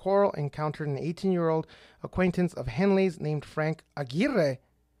 Brooks, and Coral encountered an 18-year-old acquaintance of Henley's named Frank Aguirre.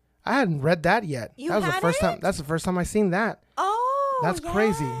 I hadn't read that yet. That was the first time. That's the first time I seen that. Oh, that's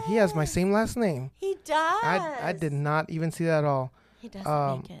crazy. He has my same last name. He does. I did not even see that at all. He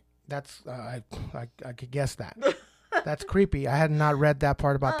doesn't make it. That's I could guess that. That's creepy. I had not read that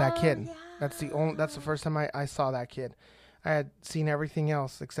part about that kid. Yeah. That's the first time I saw that kid. I had seen everything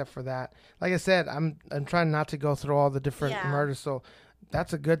else except for that. Like I said, I'm trying not to go through all the different murders, so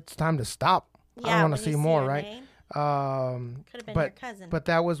that's a good time to stop. Yeah, I want to see more, right? Could have been your cousin. But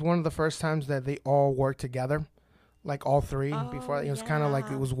that was one of the first times that they all worked together, like all three. Before it was kind of like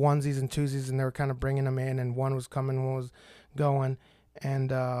it was onesies and twosies, and they were kind of bringing them in, and one was coming, one was going, and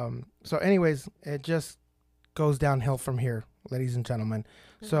so anyways, it just goes downhill from here, ladies and gentlemen.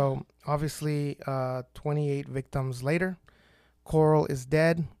 Mm-hmm. So obviously, 28 victims later. Coral is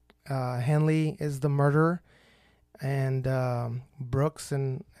dead. Henley is the murderer, and Brooks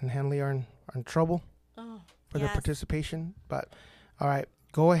and Henley are in trouble for their participation. But all right,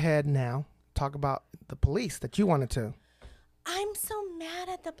 go ahead now. Talk about the police that you wanted to. I'm so mad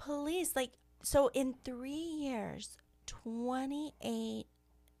at the police. Like, so in 3 years, 28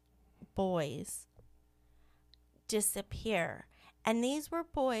 boys disappear. And these were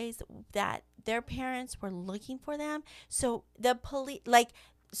boys that their parents were looking for them. So the police, like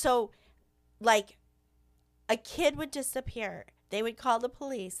a kid would disappear. They would call the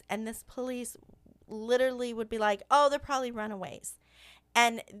police, and this police literally would be like, oh, they're probably runaways.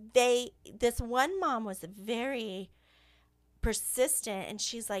 And this one mom was very persistent, and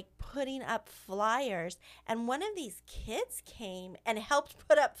she's like putting up flyers. And one of these kids came and helped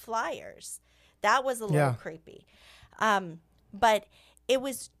put up flyers. That was a little creepy. But it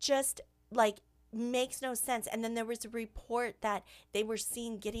was just like makes no sense. And then there was a report that they were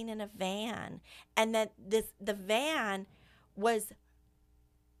seen getting in a van, and that the van was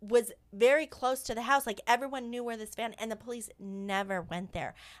very close to the house. Like everyone knew where this van, and the police never went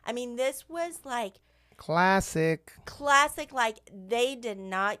there. I mean, this was like classic. Like they did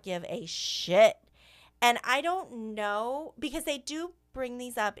not give a shit. And I don't know, because they do bring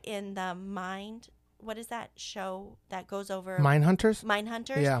these up in the what is that show that goes over? Mindhunters?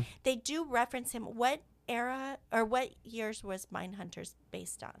 Mindhunters. Yeah. They do reference him. What era or what years was Mindhunters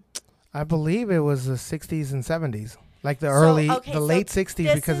based on? I believe it was the 60s and 70s. Like the late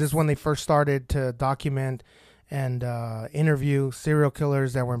 60s, because it's when they first started to document and interview serial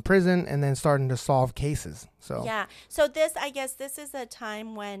killers that were in prison, and then starting to solve cases. So yeah. So I guess this is a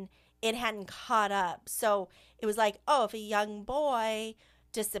time when it hadn't caught up. So it was like, oh, if a young boy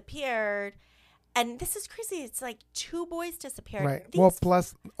disappeared. And this is crazy. It's like 2 boys disappeared. Right.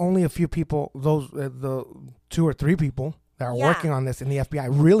 Plus only a few people, those the 2 or 3 people that are working on this in the FBI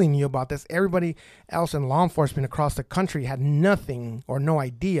really knew about this. Everybody else in law enforcement across the country had nothing or no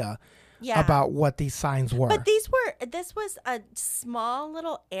idea about what these signs were. But this was a small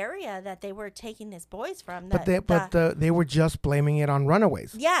little area that they were taking these boys from. They were just blaming it on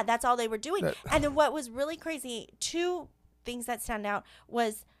runaways. Yeah, that's all they were doing. And then what was really crazy, 2 things that stand out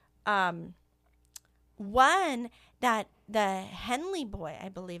was one, that the Henley boy, I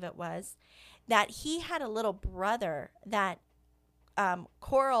believe it was, that he had a little brother that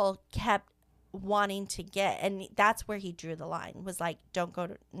Coral kept wanting to get. And that's where he drew the line, was like, don't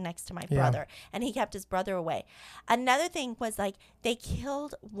go next to my brother. And he kept his brother away. Another thing was like they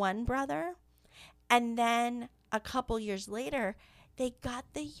killed one brother, and then a couple years later, they got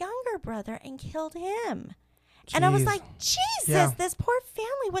the younger brother and killed him. And I was Jeez. like, Jesus, Yeah. this poor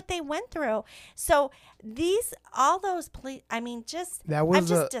family, what they went through. So all those police, I mean, That was I'm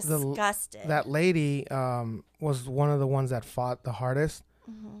just the disgusted. that lady was one of the ones that fought the hardest.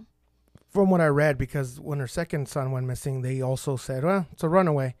 Mm-hmm. From what I read, because when her second son went missing, they also said, well, it's a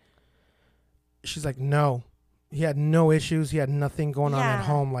runaway. She's like, no, he had no issues. He had nothing going on at Yeah.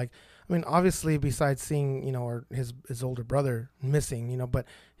 home. Like, I mean, obviously, besides seeing, or his older brother missing, but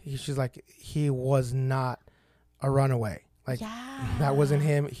she's like, he was not a runaway. Like, that wasn't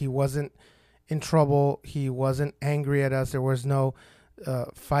him. He wasn't in trouble. He wasn't angry at us. There was no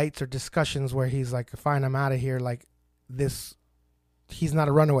fights or discussions where he's like, fine, I'm out of here. Like, he's not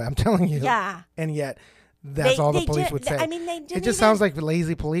a runaway. I'm telling you. Yeah. And yet, that's all the police would say. I mean, they didn't. It just sounds like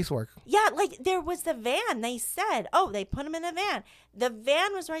lazy police work. Yeah, like there was the van. They said, they put him in a van. The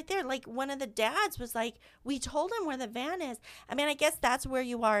van was right there. Like one of the dads was like, we told him where the van is. I mean, I guess that's where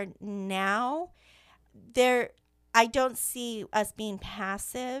you are now. I don't see us being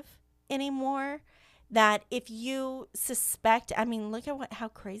passive anymore. That if you suspect, I mean, look at how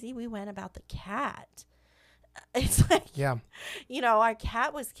crazy we went about the cat. It's like, Yeah. Our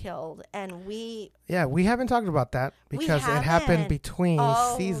cat was killed and Yeah, we haven't talked about that because it happened haven't. between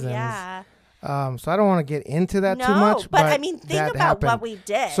seasons. Yeah. So I don't want to get into that No, too much. but I mean, think that about happened. what we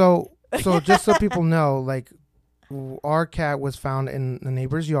did. So just so people know, like, our cat was found in the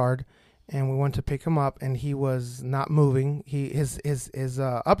neighbor's yard, and we went to pick him up, and he was not moving. His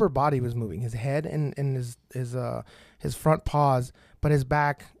upper body was moving, his head and his front paws, but his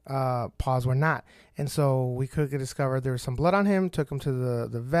back paws were not. And so we could discover there was some blood on him. Took him to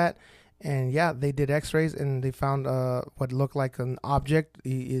the vet, and yeah, they did X-rays, and they found what looked like an object,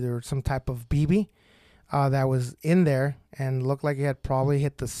 either some type of BB. That was in there and looked like it had probably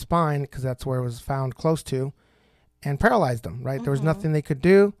hit the spine because that's where it was found close to, and paralyzed him, right? There was nothing they could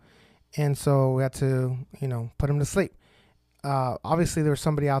do, and so we had to, put him to sleep. Obviously, there was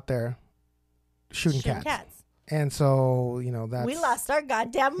somebody out there shooting cats. And so, that's... We lost our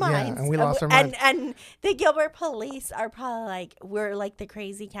goddamn minds. Yeah, and we lost our minds. And the Gilbert police are probably like, we're like the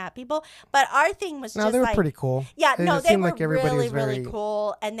crazy cat people. But our thing was No, just they were like... pretty cool. Yeah, It no, just they seemed were like everybody really, was very really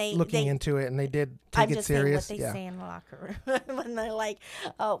cool. And they looking into it, and they did take I'm it just serious. saying what they say in the locker room when they're like,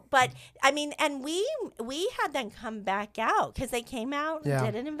 but I mean, and we had them come back out because they came out and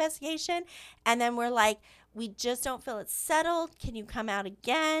did an investigation, and then we're like, we just don't feel it's settled. Can you come out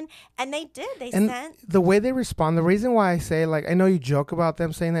again? And they did. They sent. The way they respond, the reason why I say, like, I know you joke about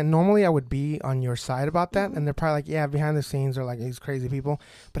them saying that. Normally I would be on your side about that. And they're probably like, yeah, behind the scenes are like these crazy people.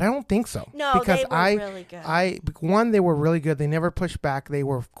 But I don't think so. No, because they were really good. They were really good. They never pushed back. They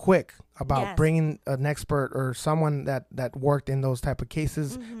were quick about bringing an expert or someone that worked in those type of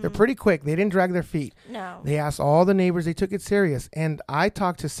cases. They're pretty quick. They didn't drag their feet. No. They asked all the neighbors. They took it serious. And I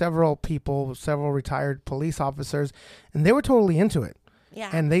talked to several people, several retired police officers, and they were totally into it. Yeah.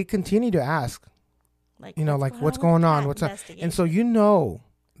 And they continue to ask, like, what's going on? What's up? And so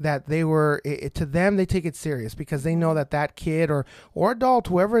that they were, to them, they take it serious because they know that kid or adult,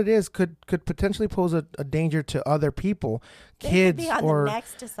 whoever it is, could potentially pose a danger to other people, kids, could be on or the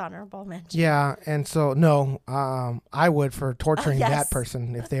next dishonorable mention. Yeah, and so no, I would for torturing yes. that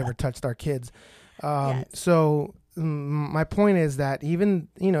person if they ever touched our kids. Yes. So my point is that even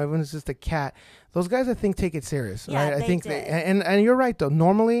if it's just a cat, those guys I think take it serious, Yeah, right? I they think did. and you're right though.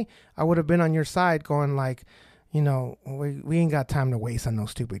 Normally I would have been on your side, going like, we ain't got time to waste on no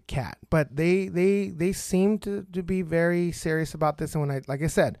stupid cat. But they seem to be very serious about this. And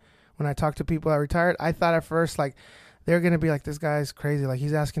when I talked to people that retired, I thought at first like they're gonna be like, this guy's crazy, like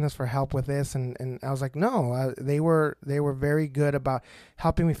he's asking us for help with this, and I was like, no, they were very good about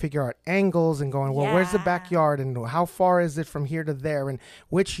helping me figure out angles and going, well, where's the backyard and how far is it from here to there, and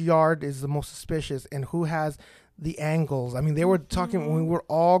which yard is the most suspicious and who has the angles. I mean, they were talking, we were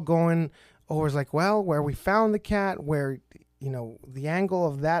all going over, it's like, well, where we found the cat, where the angle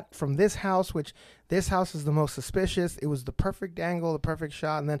of that from this house, which this house is the most suspicious. It was the perfect angle, the perfect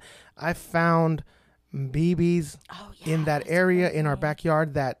shot, and then I found BBs in that area in our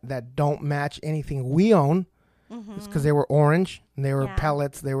backyard that don't match anything we own. It's because they were orange and they were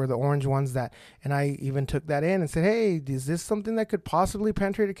pellets. They were the orange ones and I even took that in and said, hey, is this something that could possibly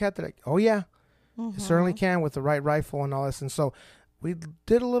penetrate a cat? It certainly can with the right rifle and all this. And so we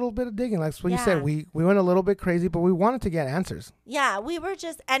did a little bit of digging. Like what you said, we went a little bit crazy, but we wanted to get answers. Yeah, we were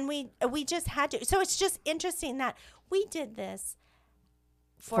just, and we just had to. So it's just interesting that we did this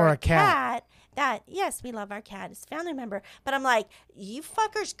for a cat that, yes, we love our cat. It's a family member. But I'm like, you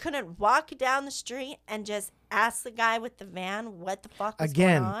fuckers couldn't walk down the street and just ask the guy with the van what the fuck was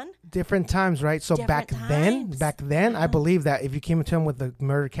going on? Different times, right? So back Different then, I believe that if you came to him with a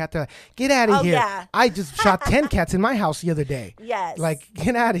murdered cat, they're like, get out of here. Yeah. I just shot 10 cats in my house the other day. Yes. Like,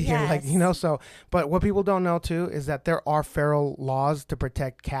 get out of here. Yes. Like, you know, so, but what people don't know too is that there are feral laws to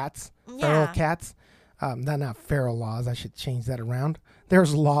protect cats, feral cats. Not feral laws. I should change that around.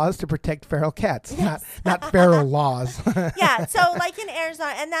 There's laws to protect feral cats, not feral laws. Yeah. So like in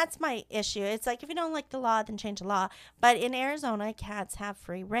Arizona, and that's my issue. It's like if you don't like the law, then change the law. But in Arizona, cats have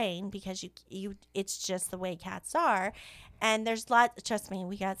free reign because you it's just the way cats are. And there's lots. Trust me,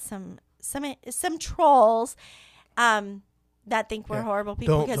 we got some trolls, that think we're horrible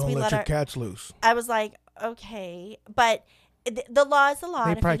people because we let our cats loose. I was like, okay, but the law is the law.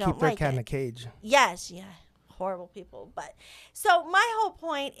 They and probably if you don't keep their like cat in it, a cage. yes, yeah, horrible people. But so my whole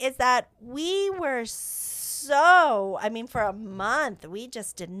point is that we were for a month, we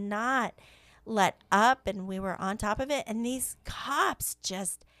just did not let up, and we were on top of it. And these cops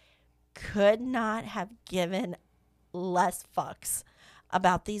just could not have given less fucks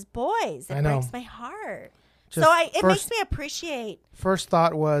about these boys. It breaks my heart. It makes me appreciate. First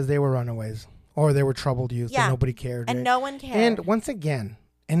thought was they were runaways or they were troubled youth and nobody cared. And no one cared. And once again,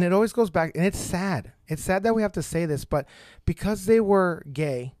 and it always goes back, and it's sad. It's sad that we have to say this, but because they were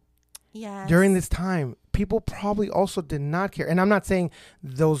gay during this time, people probably also did not care. And I'm not saying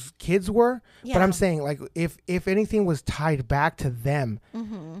those kids were, but I'm saying like if anything was tied back to them,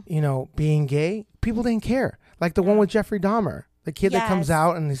 you know, being gay, people didn't care. Like the one with Jeffrey Dahmer. The kid that comes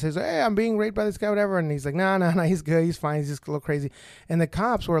out and he says, hey, I'm being raped by this guy, whatever. And he's like, no, he's good. He's fine. He's just a little crazy. And the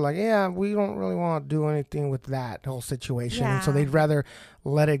cops were like, yeah, we don't really want to do anything with that whole situation. And so they'd rather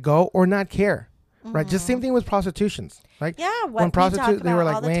let it go or not care. Right? Just same thing with prostitutions. Like when prostitutes, they were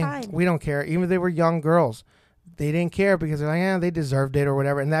like, man, we don't care. Even if they were young girls, they didn't care because they're like, yeah, they deserved it or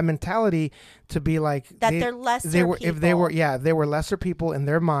whatever. And that mentality to be like that they're lesser people. If they were lesser people in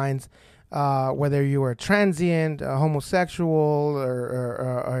their minds. Whether you were a transient, a homosexual,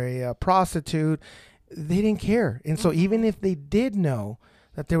 or a prostitute, they didn't care. And so even if they did know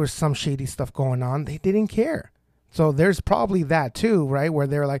that there was some shady stuff going on, they didn't care. So there's probably that too, right? Where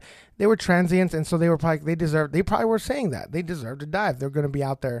they're like, they were transients, and so they probably were saying that. They deserve to die if they're going to be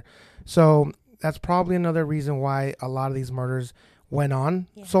out there. So that's probably another reason why a lot of these murders went on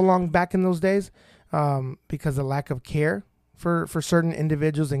so long back in those days, because of lack of care for certain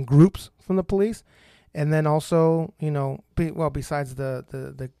individuals and groups from the police. And then also, you know, besides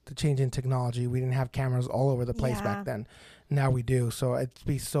the change in technology, we didn't have cameras all over the place back then. Now we do. So it'd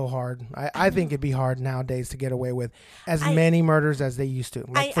be so hard. I think it'd be hard nowadays to get away with as many murders as they used to.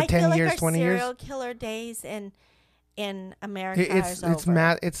 Like for 10 years, 20 years. Serial killer days in America is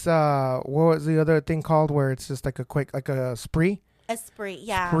over. What was the other thing called where it's just like a spree? A spree,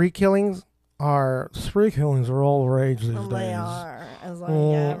 yeah. Spree killings are all the rage these days. They are.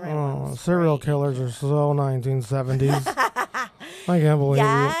 Serial killers are so 1970s. I can't believe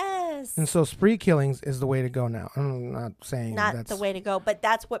it. And so spree killings is the way to go now. I'm not saying that's the way to go, but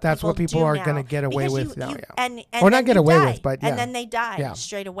that's what people are going to get away with now. Or not get away with, but and then they die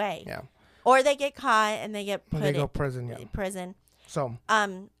straight away. Yeah. Or they get caught and they get put in prison. So.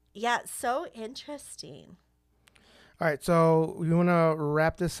 So interesting. All right, so we want to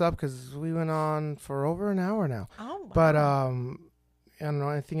wrap this up because we went on for over an hour now. Oh, wow. But I don't know,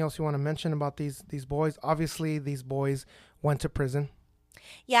 anything else you want to mention about these boys? Obviously, these boys went to prison.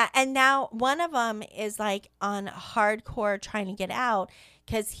 Yeah, and now one of them is like on hardcore trying to get out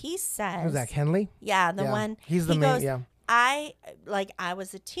because he says... Who's that, Henley? Yeah, the one. He's the main, I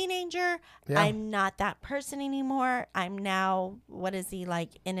was a teenager. Yeah. I'm not that person anymore. I'm now, what is he, like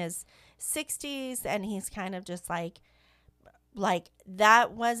in his 60s? And he's kind of just like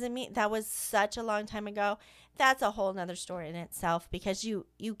that wasn't me. That was such a long time ago. That's a whole nother story in itself because you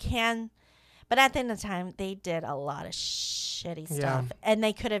can, but at the end of the time, they did a lot of shitty stuff and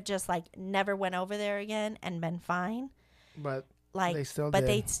they could have just like never went over there again and been fine. But they still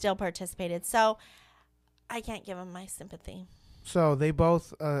participated. So I can't give them my sympathy. So they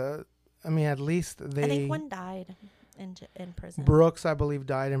both, at least I think one died in prison. Brooks, I believe,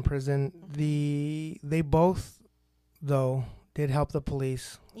 died in prison. They both, though, did help the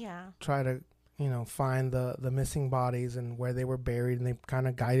police. Yeah. Try to, find the missing bodies and where they were buried, and they kind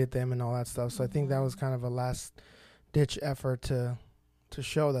of guided them and all that stuff. So I think that was kind of a last ditch effort to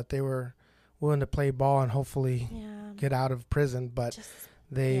show that they were willing to play ball and hopefully get out of prison, but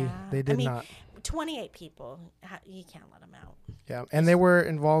they did not. 28 people, you can't let them out. Yeah, and they were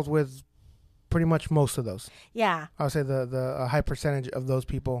involved with pretty much most of those. Yeah. I would say the high percentage of those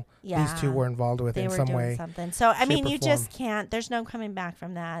people, Yeah. these two were involved with They in were some doing way. something. So, I mean, shape, or you form. just can't. There's no coming back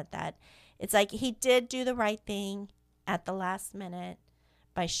from that. That it's like he did do the right thing at the last minute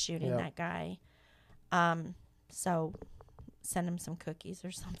by shooting Yep. that guy. So send him some cookies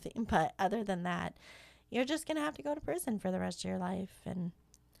or something. But other than that, you're just going to have to go to prison for the rest of your life. And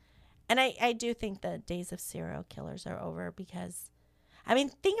I do think the days of serial killers are over because, I mean,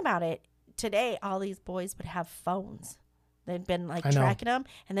 think about it. Today, all these boys would have phones. They'd been like I know. tracking them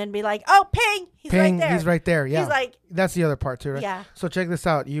and then be like, oh, ping, he's right there. He's right there. Yeah. He's like, That's the other part too, right? yeah. So check this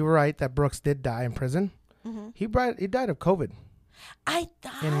out. You were right that Brooks did die in prison. Mm-hmm. He died of COVID I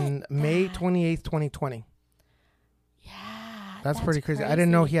thought in May 28th, 2020. Yeah, That's pretty crazy. I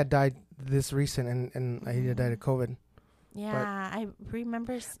didn't know he had died this recent and he had died of COVID. Yeah, I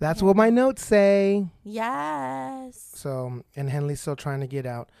remember. That's what my notes say. Yes. So, and Henley's still trying to get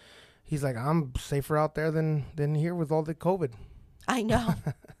out. He's like, I'm safer out there than here with all the COVID. I know.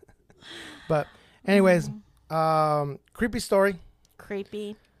 But anyways, creepy story.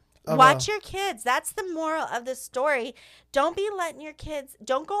 Creepy. Of Watch your kids. That's the moral of the story. Don't be letting your kids.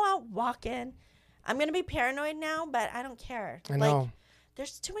 Don't go out walking. I'm gonna be paranoid now, but I don't care. I know. Like,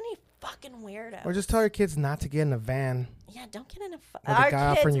 there's too many fucking weirdos. Or just tell your kids not to get in a van. Yeah, don't get in a. Or the Our guy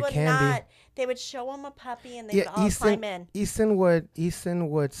kids offering you would candy. not. They would show them a puppy and they'd all climb in. Easton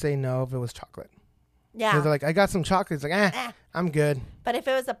would say no if it was chocolate. Yeah. They're like, I got some chocolate. He's like, I'm good. But if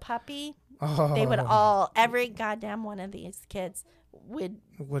it was a puppy, Oh, they would all. Every goddamn one of these kids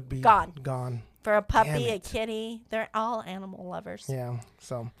would be gone. For a puppy, Damn a it. kitty, they're all animal lovers. Yeah.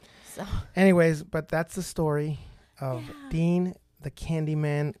 So, anyways, but that's the story of Dean the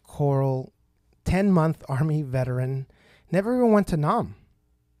Candyman Coral, 10-month Army veteran. Never even went to Nam.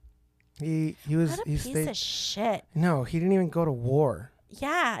 He was what a piece of shit. No, he didn't even go to war.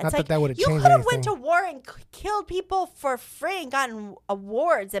 Yeah, it's Not like that would have you changed could have anything. went to war and killed people for free and gotten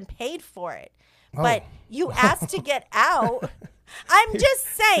awards and paid for it, but you asked to get out. I'm just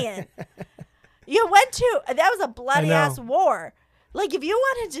saying, you went to that was a bloody ass war. Like if you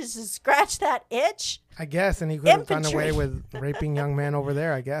wanted to just scratch that itch, I guess, and he could have gotten Infantry. away with raping young men over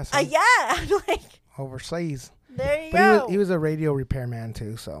there. I guess. yeah, I'm like overseas. there you But go. he was a radio repairman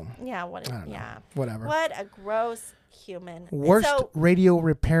too, so yeah, what? I don't know. Yeah, whatever. what a gross human. And Worst so, radio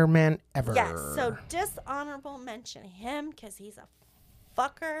repairman ever. yes, so dishonorable mention him because he's a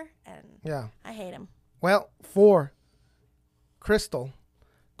fucker and Yeah. I hate him. Well, for Crystal,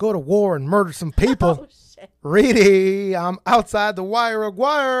 go to war and murder some people. Oh shit. Reedy, I'm outside the wire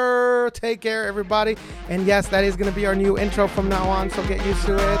Aguirre. Take care, everybody. And yes, that is going to be our new intro from now on, so get used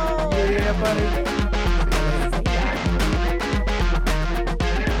to it. Yeah, buddy.